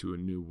transferring it to a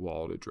new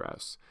wallet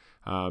address.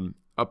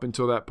 Up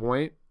until that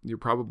point, you're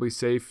probably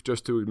safe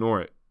just to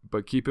ignore it.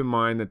 But keep in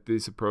mind that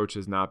this approach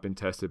has not been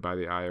tested by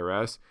the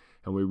IRS,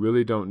 and we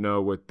really don't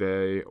know what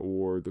they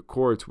or the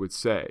courts would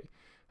say.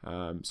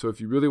 So if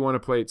you really want to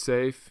play it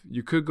safe,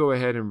 you could go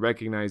ahead and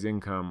recognize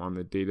income on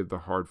the date of the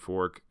hard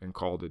fork and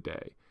call it a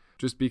day.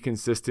 Just be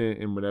consistent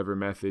in whatever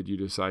method you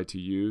decide to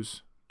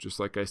use. Just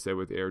like I said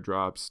with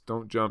airdrops,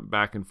 don't jump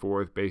back and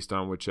forth based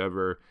on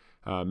whichever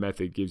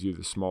method gives you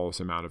the smallest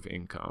amount of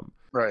income.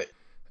 Right.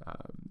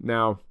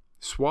 Now,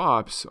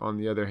 swaps, on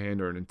the other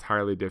hand, are an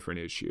entirely different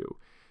issue.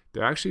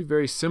 They're actually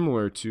very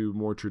similar to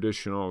more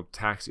traditional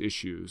tax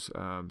issues,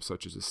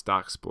 such as a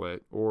stock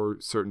split or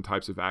certain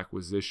types of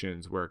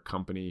acquisitions where a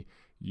company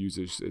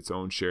uses its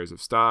own shares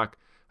of stock,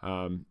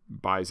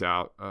 buys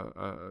out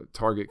a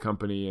target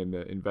company, and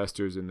the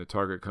investors in the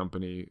target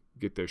company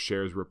get their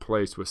shares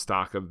replaced with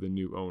stock of the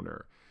new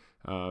owner.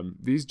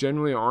 These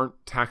generally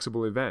aren't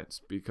taxable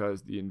events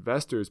because the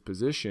investor's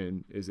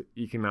position is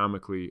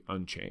economically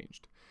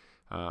unchanged.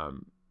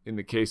 In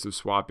the case of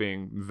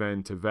swapping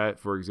VEN to VET,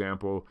 for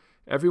example,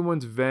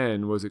 everyone's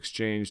VEN was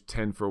exchanged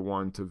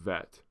 10-for-1 to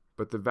VET,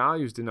 but the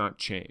values did not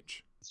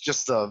change. It's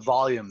just the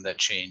volume that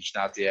changed,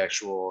 not the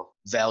actual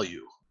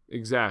value.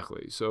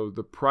 Exactly. So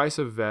the price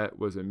of VET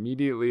was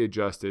immediately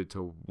adjusted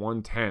to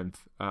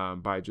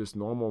 1/10 by just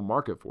normal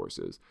market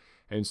forces.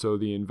 And so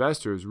the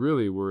investors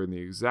really were in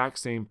the exact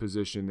same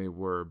position they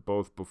were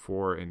both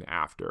before and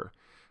after.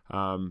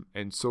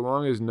 And so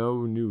long as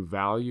no new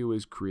value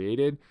is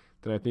created,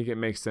 then I think it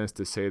makes sense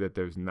to say that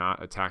there's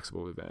not a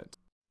taxable event.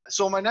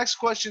 So my next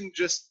question,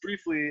 just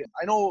briefly,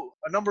 I know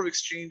a number of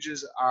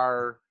exchanges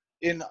are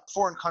in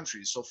foreign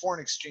countries, so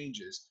foreign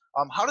exchanges.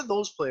 How do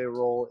those play a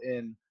role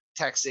in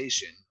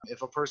taxation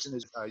if a person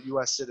is a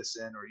U.S.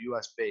 citizen or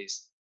U.S.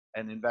 based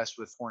and invest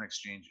with foreign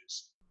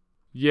exchanges?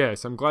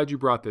 Yes, I'm glad you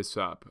brought this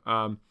up.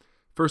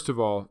 First of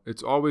all,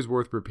 it's always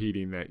worth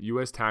repeating that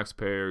U.S.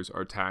 taxpayers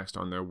are taxed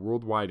on their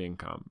worldwide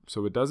income.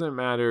 So it doesn't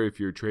matter if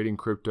you're trading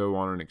crypto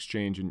on an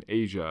exchange in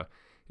Asia,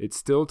 it's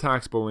still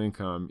taxable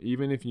income,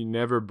 even if you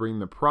never bring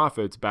the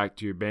profits back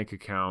to your bank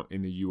account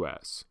in the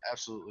U.S.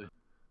 Absolutely.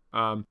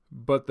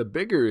 But the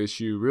bigger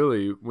issue,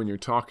 really, when you're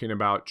talking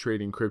about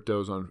trading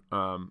cryptos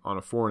on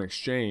a foreign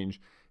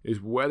exchange, is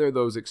whether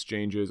those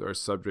exchanges are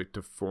subject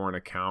to foreign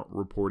account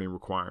reporting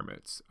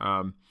requirements.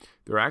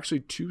 There are actually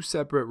two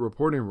separate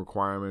reporting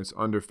requirements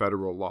under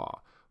federal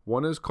law.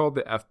 One is called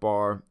the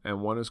FBAR,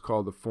 and one is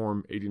called the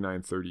Form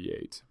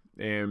 8938.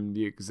 And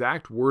the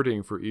exact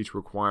wording for each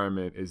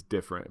requirement is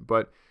different,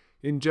 but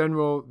in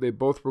general, they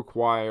both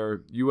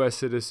require U.S.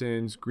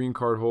 citizens, green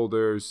card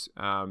holders,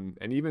 and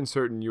even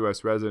certain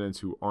U.S. residents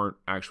who aren't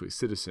actually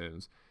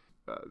citizens.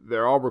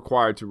 They're all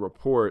required to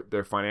report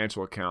their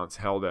financial accounts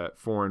held at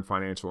foreign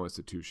financial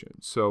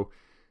institutions. So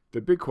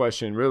the big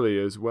question really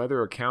is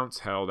whether accounts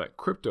held at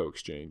crypto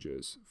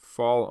exchanges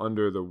fall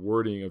under the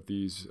wording of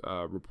these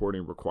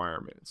reporting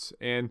requirements.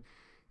 And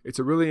it's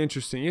a really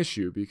interesting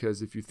issue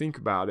because if you think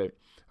about it,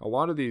 a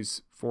lot of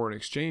these foreign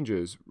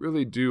exchanges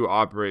really do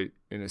operate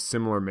in a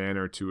similar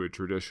manner to a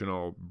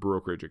traditional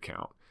brokerage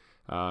account.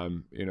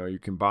 You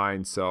can buy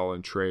and sell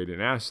and trade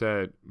an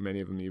asset. Many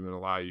of them even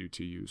allow you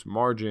to use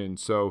margin.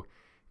 So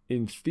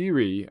in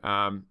theory,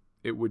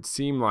 it would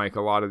seem like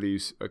a lot of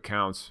these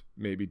accounts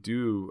maybe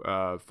do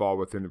fall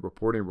within the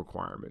reporting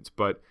requirements.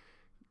 But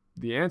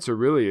the answer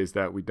really is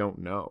that we don't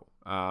know.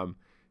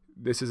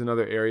 This is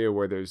another area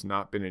where there's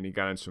not been any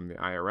guidance from the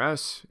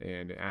IRS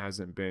and it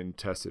hasn't been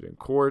tested in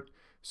court.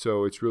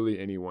 So it's really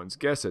anyone's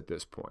guess at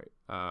this point.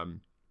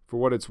 For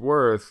what it's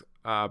worth,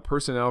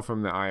 personnel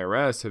from the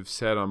IRS have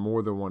said on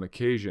more than one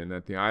occasion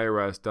that the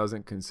IRS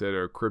doesn't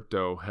consider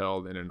crypto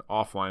held in an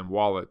offline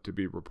wallet to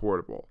be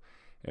reportable.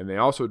 And they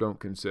also don't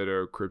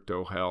consider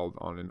crypto held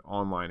on an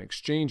online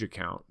exchange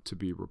account to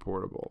be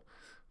reportable.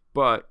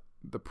 But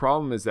the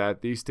problem is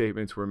that these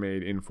statements were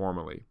made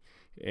informally,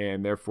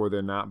 and therefore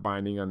they're not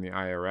binding on the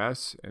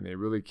IRS, and they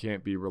really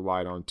can't be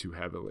relied on too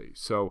heavily.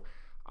 So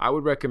I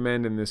would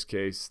recommend in this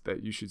case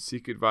that you should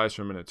seek advice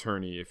from an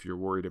attorney if you're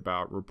worried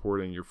about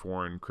reporting your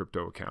foreign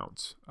crypto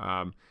accounts.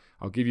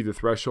 I'll give you the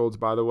thresholds,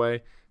 by the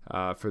way.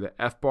 For the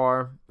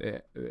FBAR,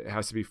 it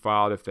has to be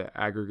filed if the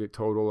aggregate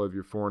total of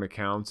your foreign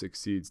accounts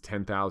exceeds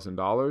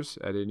 $10,000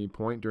 at any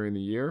point during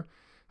the year.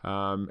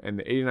 And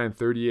the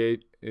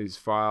 8938 is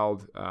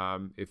filed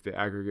if the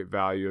aggregate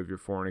value of your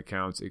foreign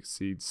accounts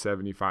exceeds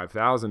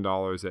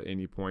 $75,000 at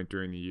any point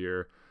during the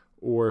year,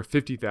 or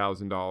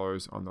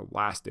 $50,000 on the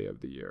last day of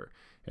the year.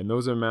 And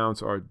those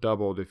amounts are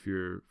doubled if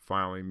you're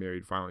filing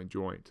married, filing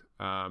joint.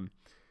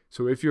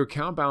 So if your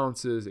account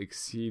balances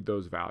exceed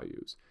those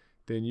values,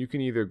 then you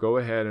can either go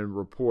ahead and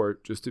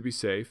report just to be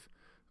safe,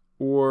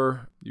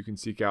 or you can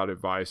seek out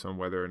advice on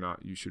whether or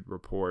not you should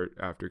report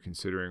after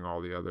considering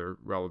all the other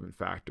relevant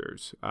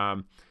factors.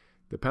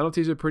 The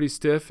penalties are pretty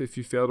stiff if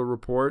you fail to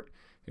report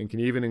and can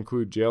even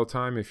include jail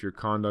time if your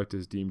conduct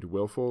is deemed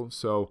willful.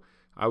 So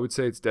I would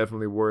say it's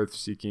definitely worth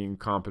seeking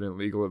competent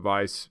legal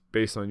advice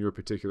based on your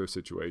particular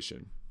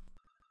situation.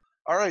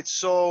 All right.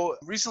 So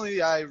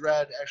recently I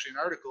read actually an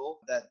article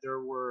that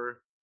there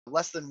were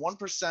less than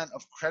 1%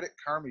 of Credit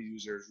Karma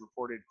users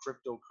reported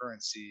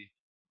cryptocurrency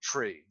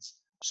trades.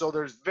 So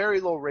there's very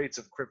low rates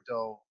of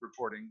crypto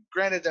reporting.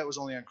 Granted, that was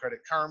only on Credit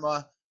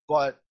Karma,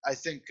 but I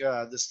think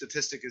the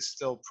statistic is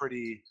still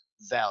pretty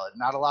valid.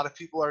 Not a lot of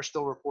people are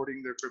still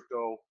reporting their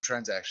crypto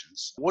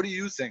transactions. What do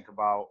you think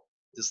about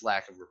this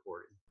lack of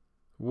reporting?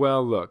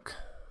 Well, look,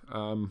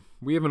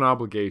 we have an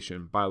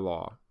obligation by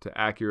law to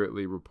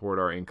accurately report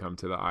our income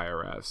to the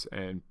IRS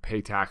and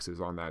pay taxes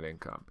on that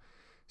income.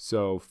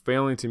 So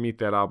failing to meet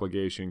that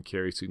obligation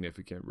carries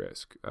significant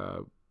risk,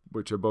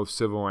 which are both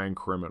civil and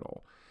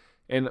criminal.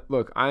 And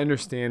look, I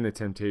understand the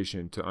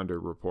temptation to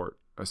underreport,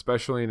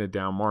 especially in a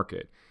down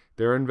market.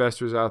 There are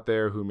investors out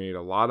there who made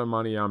a lot of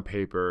money on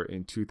paper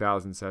in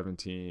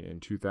 2017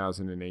 and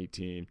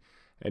 2018,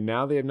 and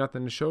now they have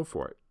nothing to show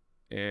for it.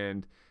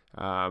 And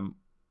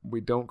we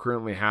don't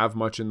currently have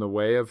much in the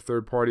way of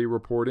third-party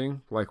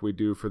reporting like we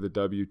do for the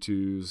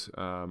W-2s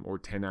or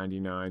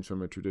 1099s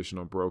from a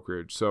traditional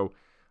brokerage. So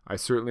I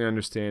certainly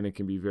understand it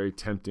can be very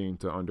tempting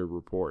to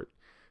underreport.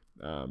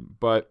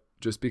 But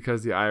just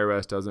because the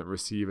IRS doesn't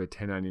receive a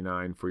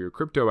 1099 for your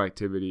crypto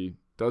activity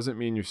doesn't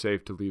mean you're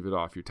safe to leave it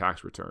off your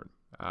tax return.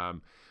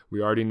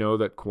 We already know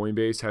that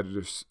Coinbase had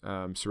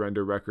to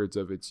surrender records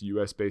of its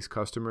US-based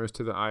customers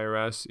to the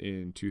IRS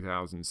in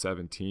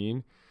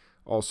 2017.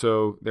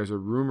 Also, there's a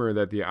rumor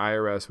that the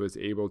IRS was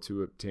able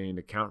to obtain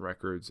account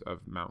records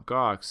of Mt.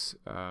 Gox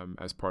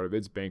as part of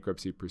its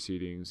bankruptcy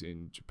proceedings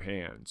in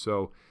Japan.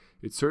 So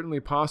it's certainly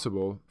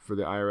possible for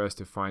the IRS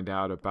to find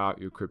out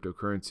about your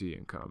cryptocurrency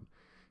income.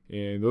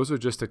 And those are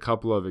just a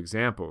couple of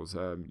examples.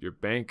 Your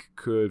bank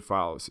could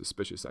file a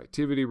suspicious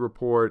activity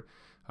report.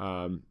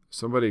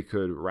 Somebody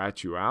could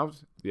rat you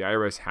out. The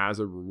IRS has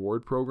a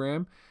reward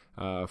program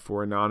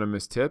for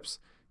anonymous tips.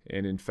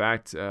 And in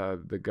fact,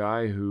 the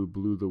guy who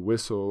blew the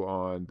whistle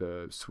on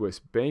the Swiss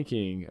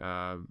banking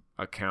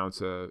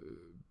accounts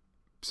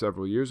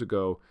several years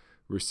ago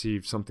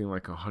received something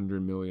like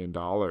 $100 million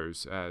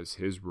as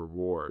his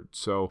reward.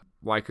 So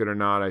like it or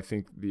not, I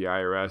think the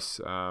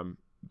IRS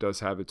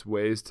does have its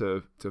ways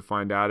to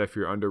find out if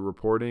you're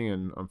underreporting,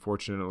 and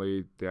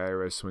unfortunately, the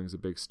IRS swings a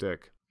big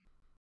stick.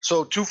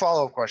 So 2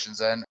 follow-up questions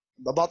then.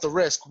 About the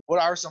risk,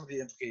 what are some of the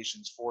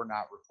implications for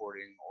not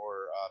reporting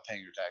or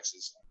paying your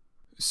taxes?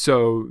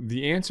 So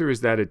the answer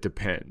is that it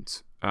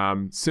depends.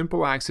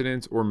 Simple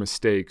accidents or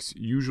mistakes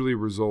usually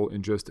result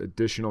in just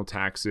additional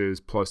taxes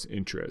plus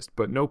interest,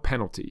 but no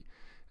penalty,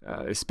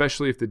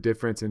 especially if the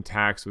difference in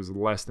tax was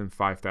less than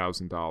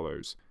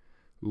 $5,000.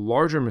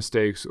 Larger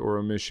mistakes or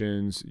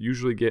omissions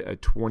usually get a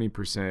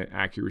 20%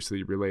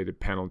 accuracy-related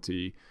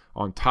penalty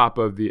on top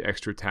of the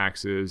extra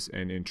taxes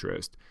and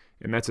interest.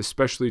 And that's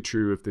especially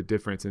true if the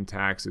difference in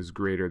tax is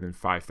greater than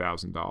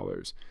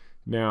 $5,000.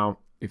 Now,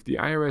 if the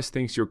IRS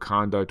thinks your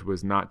conduct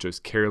was not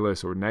just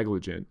careless or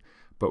negligent,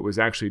 but was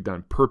actually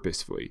done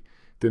purposefully,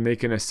 then they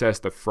can assess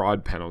the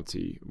fraud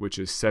penalty, which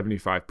is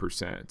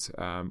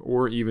 75%,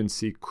 or even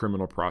seek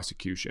criminal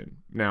prosecution.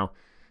 Now,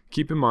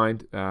 keep in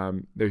mind,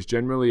 there's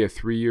generally a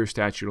 3-year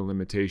statute of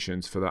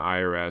limitations for the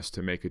IRS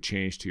to make a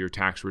change to your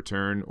tax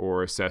return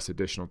or assess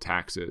additional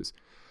taxes.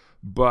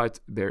 But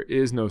there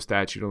is no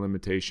statute of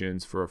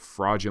limitations for a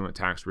fraudulent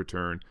tax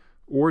return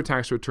or a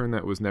tax return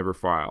that was never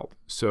filed.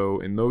 So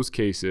in those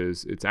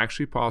cases, it's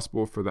actually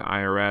possible for the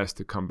IRS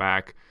to come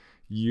back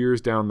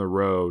years down the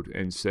road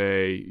and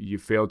say, you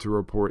failed to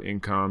report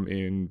income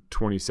in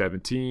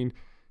 2017,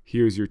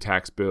 here's your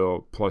tax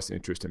bill plus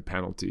interest and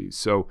penalties.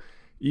 So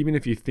even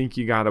if you think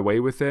you got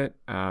away with it,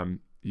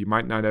 you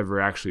might not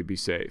ever actually be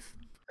safe.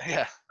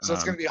 Yeah, so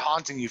it's going to be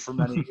haunting you for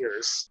many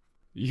years.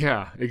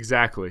 Yeah,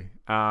 exactly.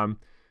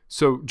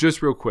 So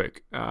just real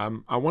quick,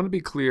 I want to be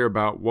clear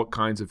about what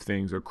kinds of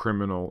things are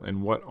criminal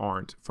and what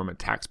aren't from a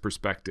tax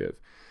perspective,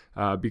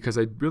 because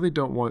I really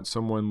don't want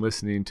someone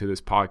listening to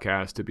this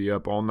podcast to be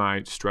up all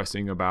night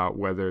stressing about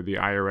whether the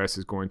IRS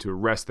is going to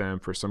arrest them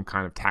for some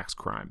kind of tax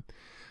crime.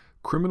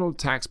 Criminal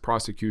tax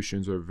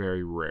prosecutions are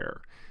very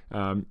rare.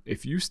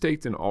 If you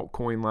staked an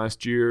altcoin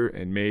last year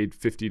and made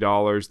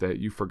 $50 that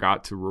you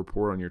forgot to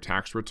report on your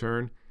tax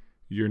return,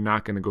 you're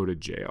not going to go to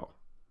jail.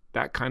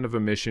 That kind of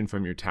omission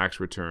from your tax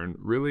return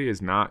really is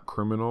not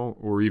criminal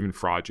or even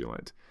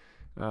fraudulent.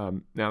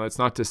 Now, that's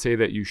not to say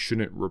that you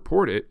shouldn't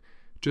report it,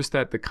 just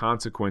that the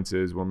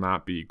consequences will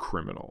not be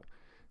criminal.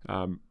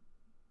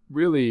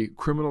 Really,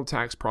 criminal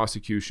tax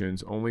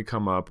prosecutions only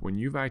come up when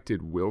you've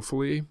acted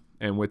willfully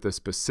and with a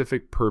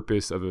specific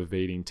purpose of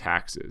evading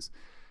taxes.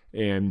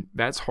 And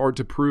that's hard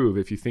to prove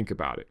if you think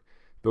about it.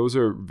 Those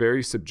are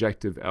very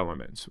subjective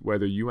elements,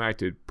 whether you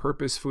acted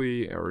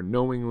purposefully or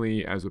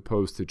knowingly as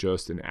opposed to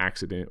just an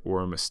accident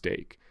or a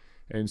mistake.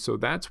 And so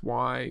that's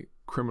why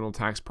criminal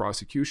tax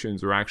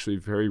prosecutions are actually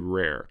very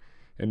rare.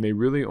 And they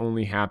really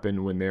only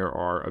happen when there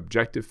are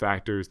objective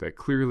factors that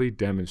clearly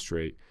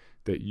demonstrate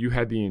that you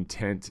had the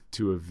intent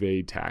to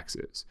evade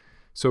taxes.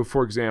 So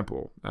for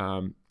example,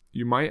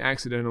 you might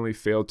accidentally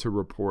fail to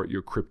report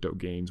your crypto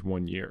gains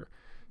one year.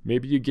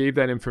 Maybe you gave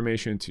that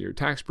information to your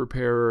tax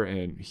preparer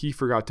and he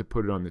forgot to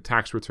put it on the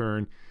tax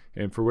return,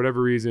 and for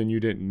whatever reason you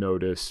didn't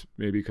notice,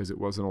 maybe because it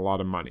wasn't a lot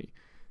of money.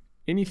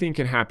 Anything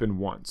can happen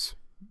once,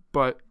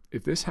 but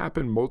if this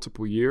happened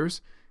multiple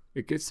years,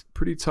 it gets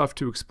pretty tough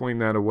to explain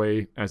that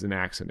away as an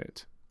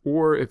accident.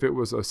 Or if it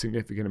was a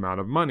significant amount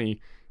of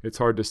money, it's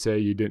hard to say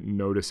you didn't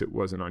notice it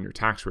wasn't on your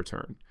tax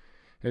return.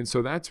 And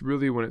so that's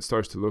really when it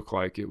starts to look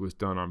like it was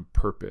done on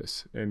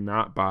purpose and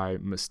not by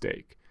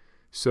mistake.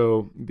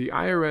 So the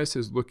IRS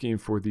is looking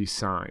for these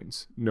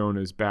signs, known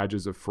as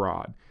badges of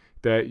fraud,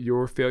 that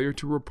your failure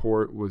to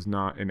report was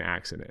not an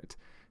accident.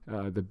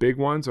 The big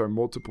ones are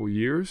multiple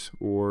years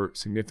or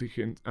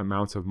significant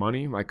amounts of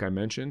money, like I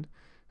mentioned,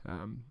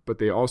 but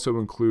they also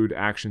include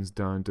actions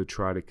done to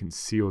try to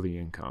conceal the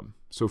income.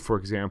 So, for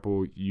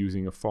example,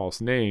 using a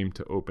false name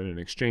to open an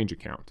exchange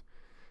account.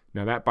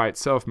 Now, that by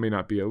itself may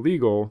not be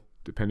illegal,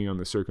 depending on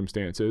the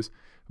circumstances,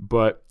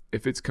 but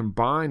if it's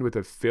combined with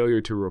a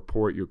failure to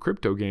report your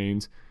crypto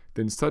gains,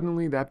 then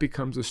suddenly that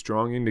becomes a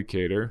strong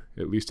indicator,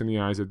 at least in the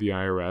eyes of the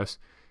IRS,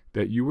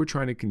 that you were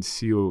trying to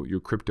conceal your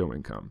crypto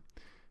income.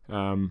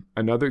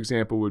 Another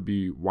example would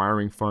be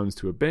wiring funds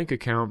to a bank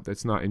account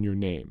that's not in your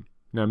name.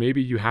 Now,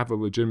 maybe you have a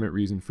legitimate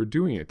reason for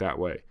doing it that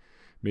way.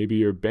 Maybe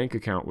your bank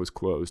account was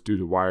closed due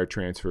to wire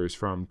transfers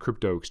from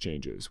crypto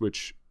exchanges,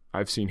 which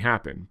I've seen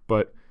happen.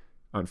 But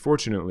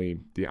unfortunately,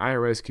 the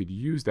IRS could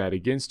use that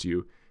against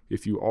you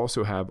if you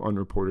also have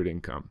unreported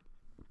income.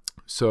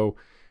 So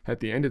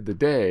at the end of the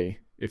day,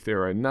 if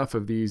there are enough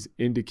of these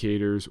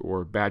indicators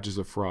or badges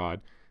of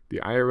fraud, the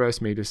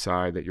IRS may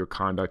decide that your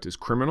conduct is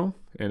criminal,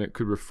 and it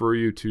could refer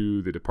you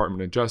to the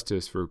Department of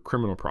Justice for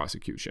criminal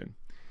prosecution.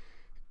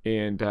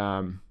 And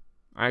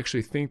I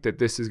actually think that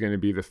this is going to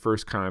be the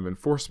first kind of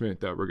enforcement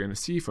that we're going to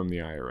see from the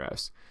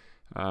IRS.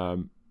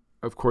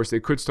 Of course,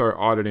 they could start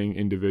auditing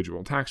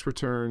individual tax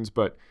returns,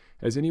 but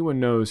as anyone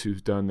knows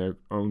who's done their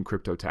own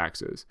crypto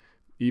taxes,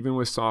 even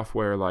with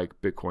software like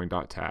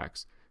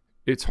Bitcoin.tax,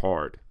 it's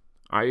hard.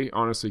 I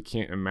honestly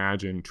can't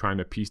imagine trying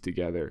to piece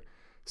together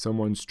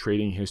someone's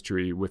trading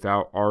history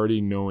without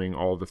already knowing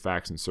all the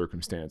facts and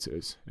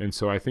circumstances. And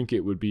so I think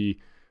it would be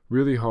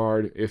really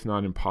hard, if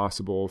not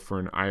impossible, for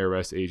an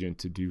IRS agent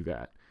to do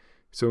that.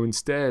 So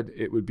instead,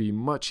 it would be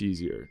much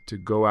easier to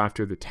go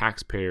after the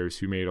taxpayers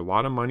who made a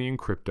lot of money in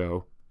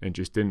crypto and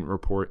just didn't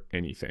report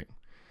anything.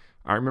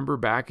 I remember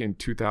back in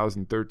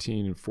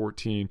 2013 and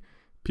 14,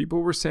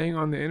 people were saying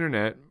on the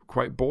internet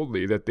quite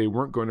boldly that they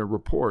weren't going to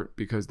report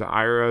because the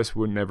IRS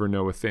would never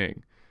know a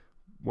thing.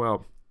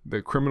 Well,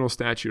 the criminal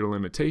statute of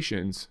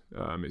limitations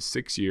is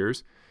 6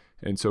 years.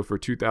 And so for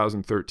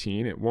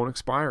 2013, it won't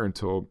expire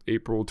until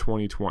April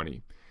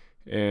 2020.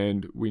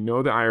 And we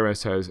know the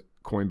IRS has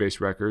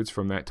Coinbase records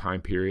from that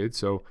time period.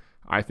 So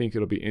I think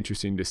it'll be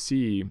interesting to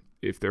see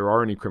if there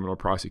are any criminal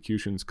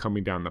prosecutions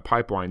coming down the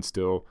pipeline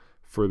still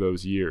for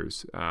those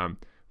years,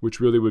 which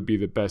really would be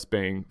the best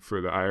bang for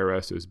the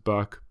IRS's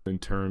buck in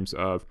terms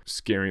of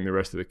scaring the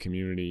rest of the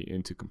community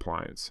into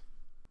compliance.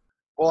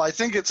 Well, I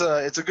think it's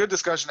a good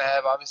discussion to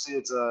have. Obviously,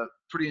 it's a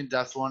pretty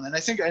in-depth one. And I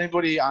think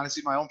anybody,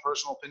 honestly, my own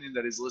personal opinion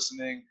that is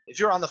listening, if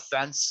you're on the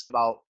fence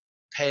about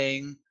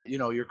paying,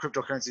 your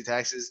cryptocurrency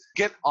taxes,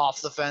 get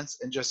off the fence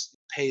and just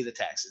pay the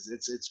taxes.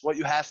 It's what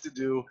you have to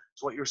do.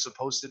 It's what you're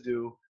supposed to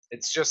do.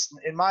 It's just,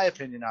 in my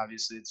opinion,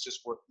 obviously, it's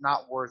just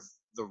not worth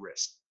the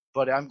risk.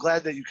 But I'm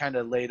glad that you kind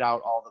of laid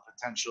out all the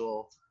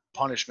potential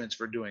punishments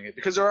for doing it,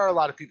 because there are a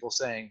lot of people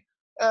saying,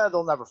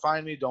 they'll never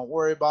find me, don't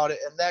worry about it.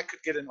 And that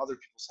could get in other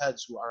people's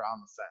heads who are on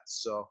the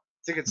fence. So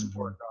I think it's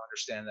important to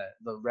understand that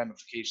the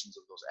ramifications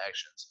of those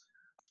actions.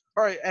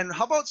 All right. And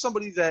how about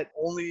somebody that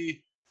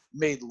only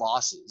made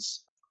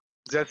losses?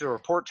 Does they have to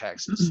report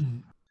taxes?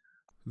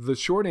 The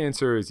short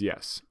answer is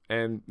yes.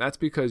 And that's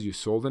because you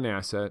sold an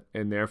asset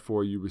and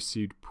therefore you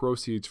received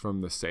proceeds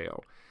from the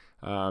sale.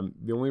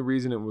 The only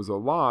reason it was a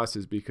loss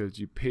is because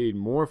you paid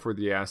more for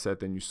the asset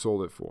than you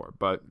sold it for,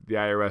 but the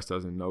IRS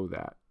doesn't know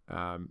that.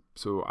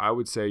 So I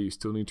would say you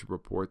still need to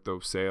report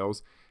those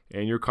sales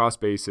and your cost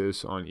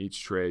basis on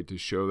each trade to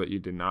show that you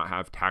did not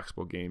have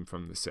taxable gain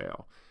from the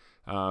sale.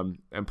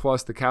 And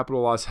plus, the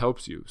capital loss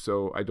helps you,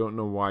 so I don't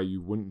know why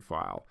you wouldn't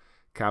file.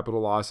 Capital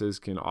losses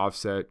can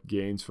offset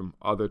gains from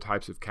other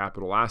types of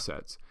capital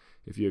assets.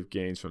 If you have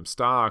gains from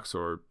stocks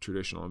or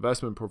traditional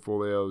investment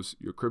portfolios,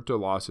 your crypto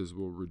losses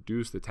will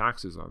reduce the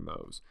taxes on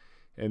those.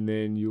 And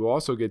then you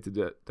also get to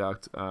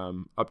deduct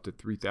up to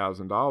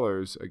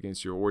 $3,000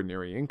 against your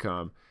ordinary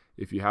income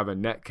if you have a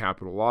net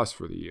capital loss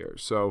for the year.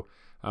 So,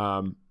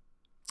 and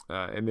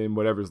then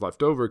whatever's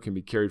left over can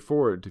be carried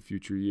forward to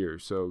future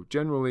years. So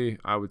generally,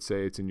 I would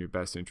say it's in your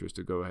best interest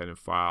to go ahead and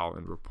file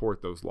and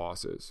report those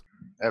losses.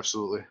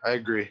 Absolutely. I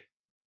agree.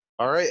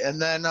 All right. And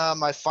then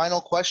my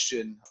final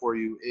question for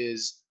you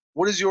is,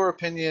 what is your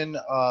opinion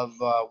of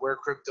where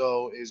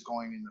crypto is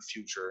going in the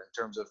future in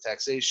terms of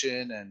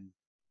taxation and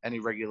any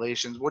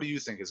regulations? What do you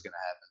think is going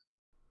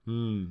to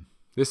happen?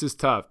 This is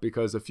tough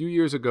because a few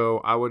years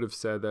ago, I would have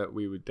said that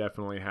we would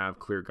definitely have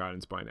clear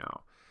guidance by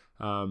now.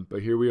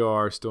 But here we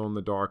are still in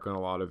the dark on a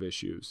lot of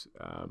issues.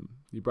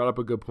 You brought up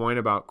a good point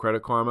about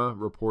Credit Karma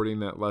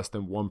reporting that less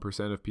than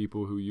 1% of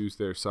people who use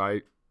their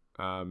site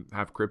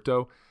have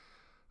crypto.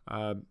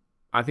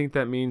 I think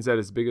that means that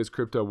as big as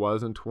crypto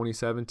was in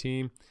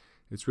 2017,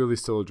 it's really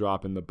still a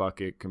drop in the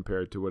bucket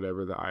compared to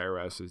whatever the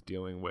IRS is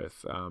dealing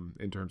with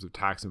in terms of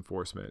tax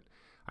enforcement.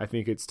 I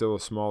think it's still a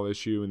small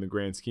issue in the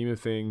grand scheme of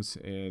things,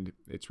 and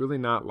it's really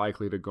not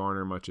likely to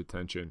garner much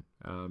attention.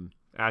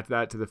 Add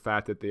that to the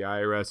fact that the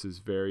IRS is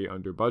very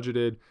under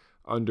budgeted,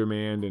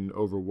 undermanned, and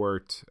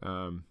overworked.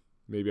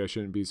 Maybe I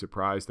shouldn't be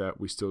surprised that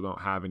we still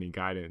don't have any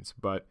guidance,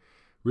 but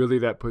really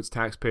that puts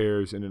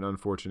taxpayers in an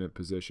unfortunate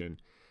position.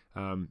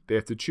 They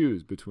have to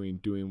choose between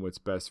doing what's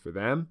best for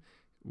them,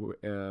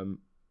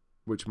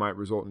 which might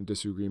result in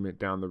disagreement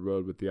down the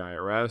road with the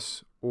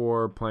IRS,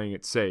 or playing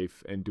it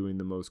safe and doing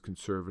the most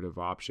conservative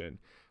option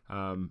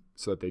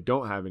so that they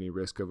don't have any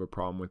risk of a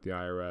problem with the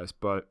IRS,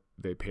 but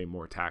they pay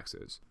more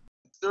taxes.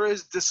 There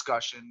is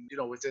discussion,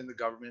 within the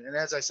government. And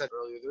as I said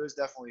earlier, there is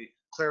definitely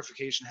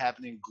clarification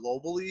happening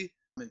globally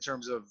in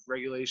terms of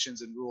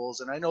regulations and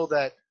rules. And I know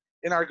that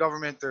in our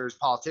government, there's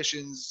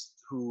politicians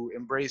who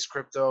embrace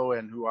crypto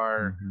and who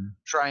are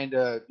trying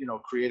to,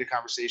 create a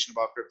conversation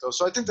about crypto.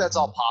 So I think that's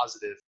all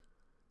positive.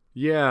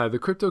 Yeah, the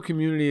crypto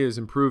community is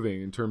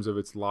improving in terms of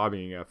its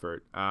lobbying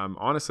effort.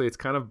 Honestly, it's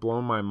kind of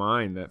blown my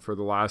mind that for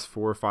the last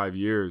 4 or 5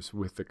 years,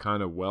 with the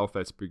kind of wealth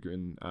that's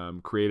been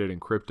created in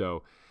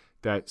crypto,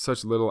 that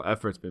such little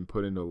effort's been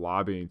put into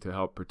lobbying to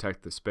help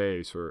protect the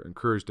space or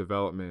encourage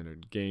development or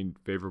gain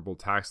favorable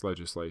tax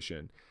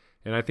legislation.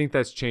 And I think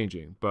that's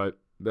changing, but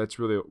that's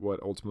really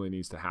what ultimately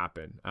needs to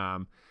happen.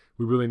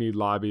 We really need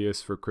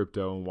lobbyists for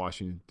crypto in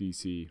Washington,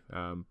 D.C.,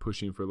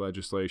 pushing for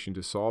legislation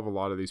to solve a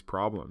lot of these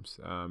problems.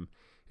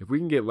 If we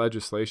can get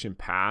legislation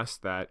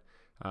passed that,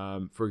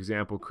 for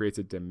example, creates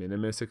a de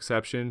minimis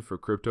exception for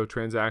crypto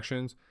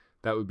transactions,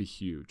 that would be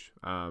huge.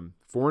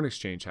 Foreign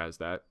exchange has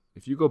that.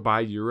 If you go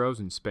buy euros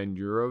and spend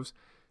euros,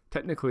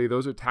 technically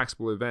those are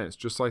taxable events,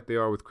 just like they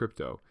are with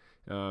crypto.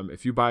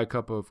 If you buy a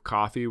cup of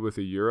coffee with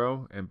a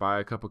euro and buy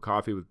a cup of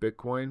coffee with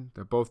Bitcoin,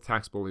 they're both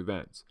taxable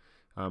events,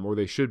 or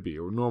they should be,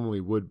 or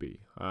normally would be.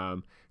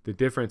 The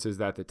difference is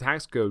that the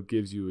tax code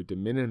gives you a de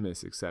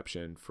minimis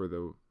exception for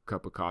the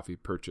cup of coffee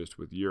purchased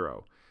with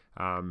euro.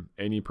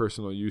 Any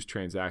personal use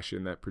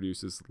transaction that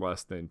produces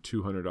less than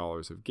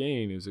 $200 of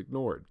gain is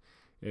ignored.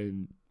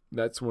 And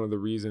that's one of the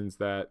reasons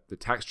that the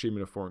tax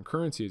treatment of foreign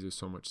currencies is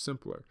so much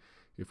simpler.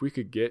 If we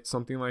could get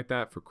something like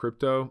that for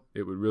crypto,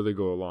 it would really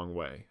go a long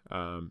way.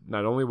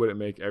 Not only would it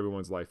make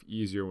everyone's life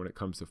easier when it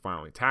comes to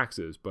filing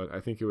taxes, but I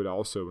think it would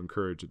also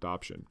encourage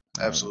adoption.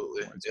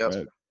 Absolutely. Yep.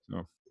 So.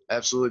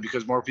 Absolutely,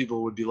 because more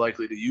people would be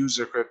likely to use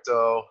their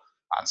crypto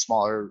on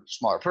smaller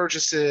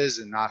purchases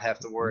and not have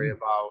to worry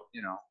about,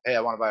 hey,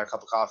 I want to buy a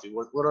cup of coffee.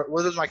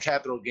 What is my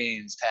capital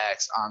gains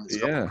tax on this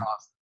cup of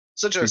coffee?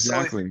 Such a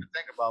silly thing to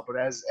think about, but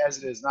as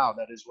it is now,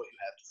 that is what you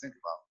have to think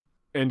about.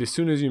 And as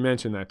soon as you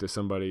mention that to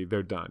somebody,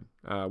 they're done.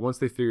 Once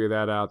they figure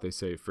that out, they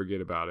say, forget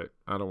about it.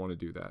 I don't want to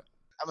do that.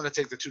 I'm going to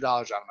take the $2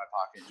 out of my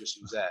pocket and just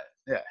use that.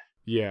 Yeah.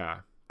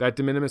 Yeah. That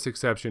de minimis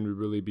exception would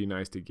really be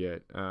nice to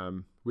get.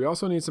 We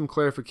also need some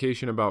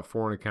clarification about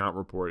foreign account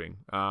reporting.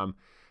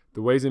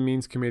 The Ways and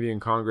Means Committee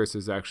in Congress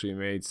has actually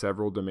made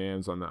several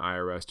demands on the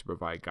IRS to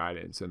provide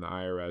guidance, and the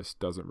IRS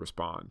doesn't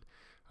respond,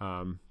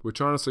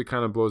 which honestly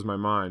kind of blows my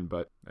mind.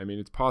 But I mean,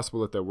 it's possible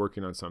that they're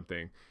working on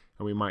something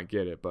and we might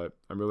get it, but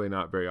I'm really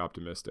not very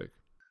optimistic.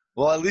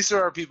 Well, at least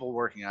there are people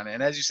working on it.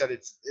 And as you said,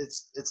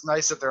 it's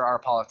nice that there are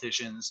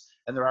politicians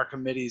and there are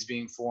committees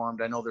being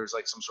formed. I know there's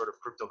like some sort of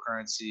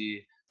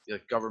cryptocurrency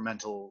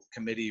governmental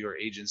committee or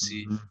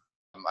agency.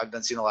 I've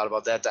been seeing a lot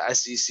about that. The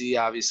SEC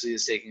obviously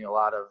is taking a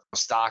lot of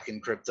stock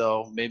in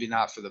crypto, maybe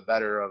not for the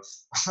better of,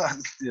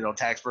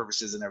 tax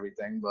purposes and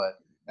everything, but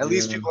at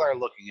least people are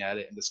looking at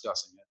it and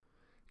discussing it.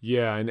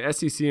 Yeah, and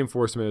SEC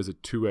enforcement is a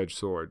two-edged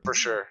sword. For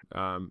sure.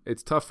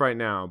 It's tough right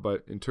now,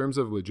 but in terms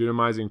of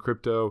legitimizing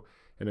crypto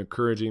and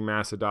encouraging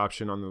mass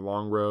adoption on the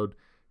long road,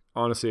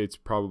 honestly, it's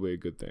probably a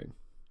good thing.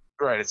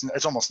 Right.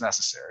 It's almost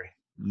necessary.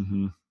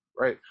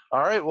 Right.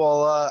 All right.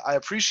 Well, I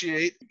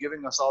appreciate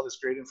giving us all this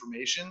great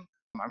information.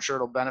 I'm sure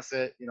it'll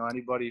benefit,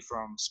 anybody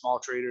from small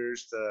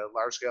traders to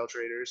large scale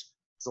traders.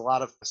 It's a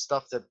lot of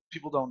stuff that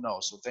people don't know.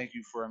 So thank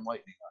you for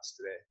enlightening us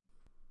today.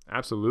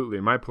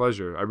 Absolutely. My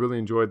pleasure. I really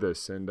enjoyed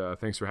this, and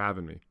thanks for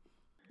having me.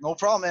 No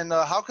problem. And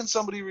how can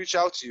somebody reach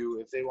out to you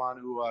if they want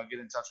to get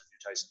in touch with you,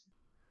 Tyson?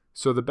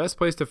 So the best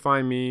place to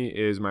find me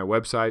is my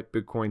website,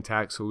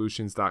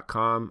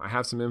 BitcoinTaxSolutions.com. I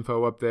have some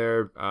info up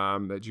there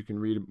that you can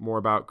read more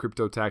about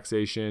crypto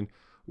taxation,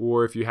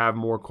 or if you have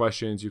more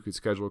questions, you could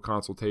schedule a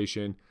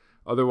consultation.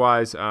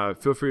 Otherwise,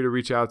 feel free to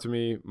reach out to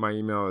me. My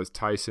email is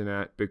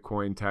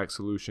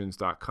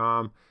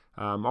tyson@BitcoinTaxSolutions.com.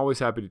 I'm always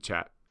happy to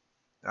chat.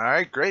 All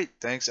right, great.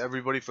 Thanks,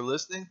 everybody, for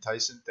listening.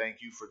 Tyson,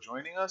 thank you for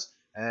joining us.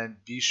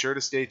 And be sure to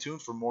stay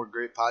tuned for more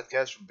great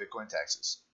podcasts from Bitcoin Taxes.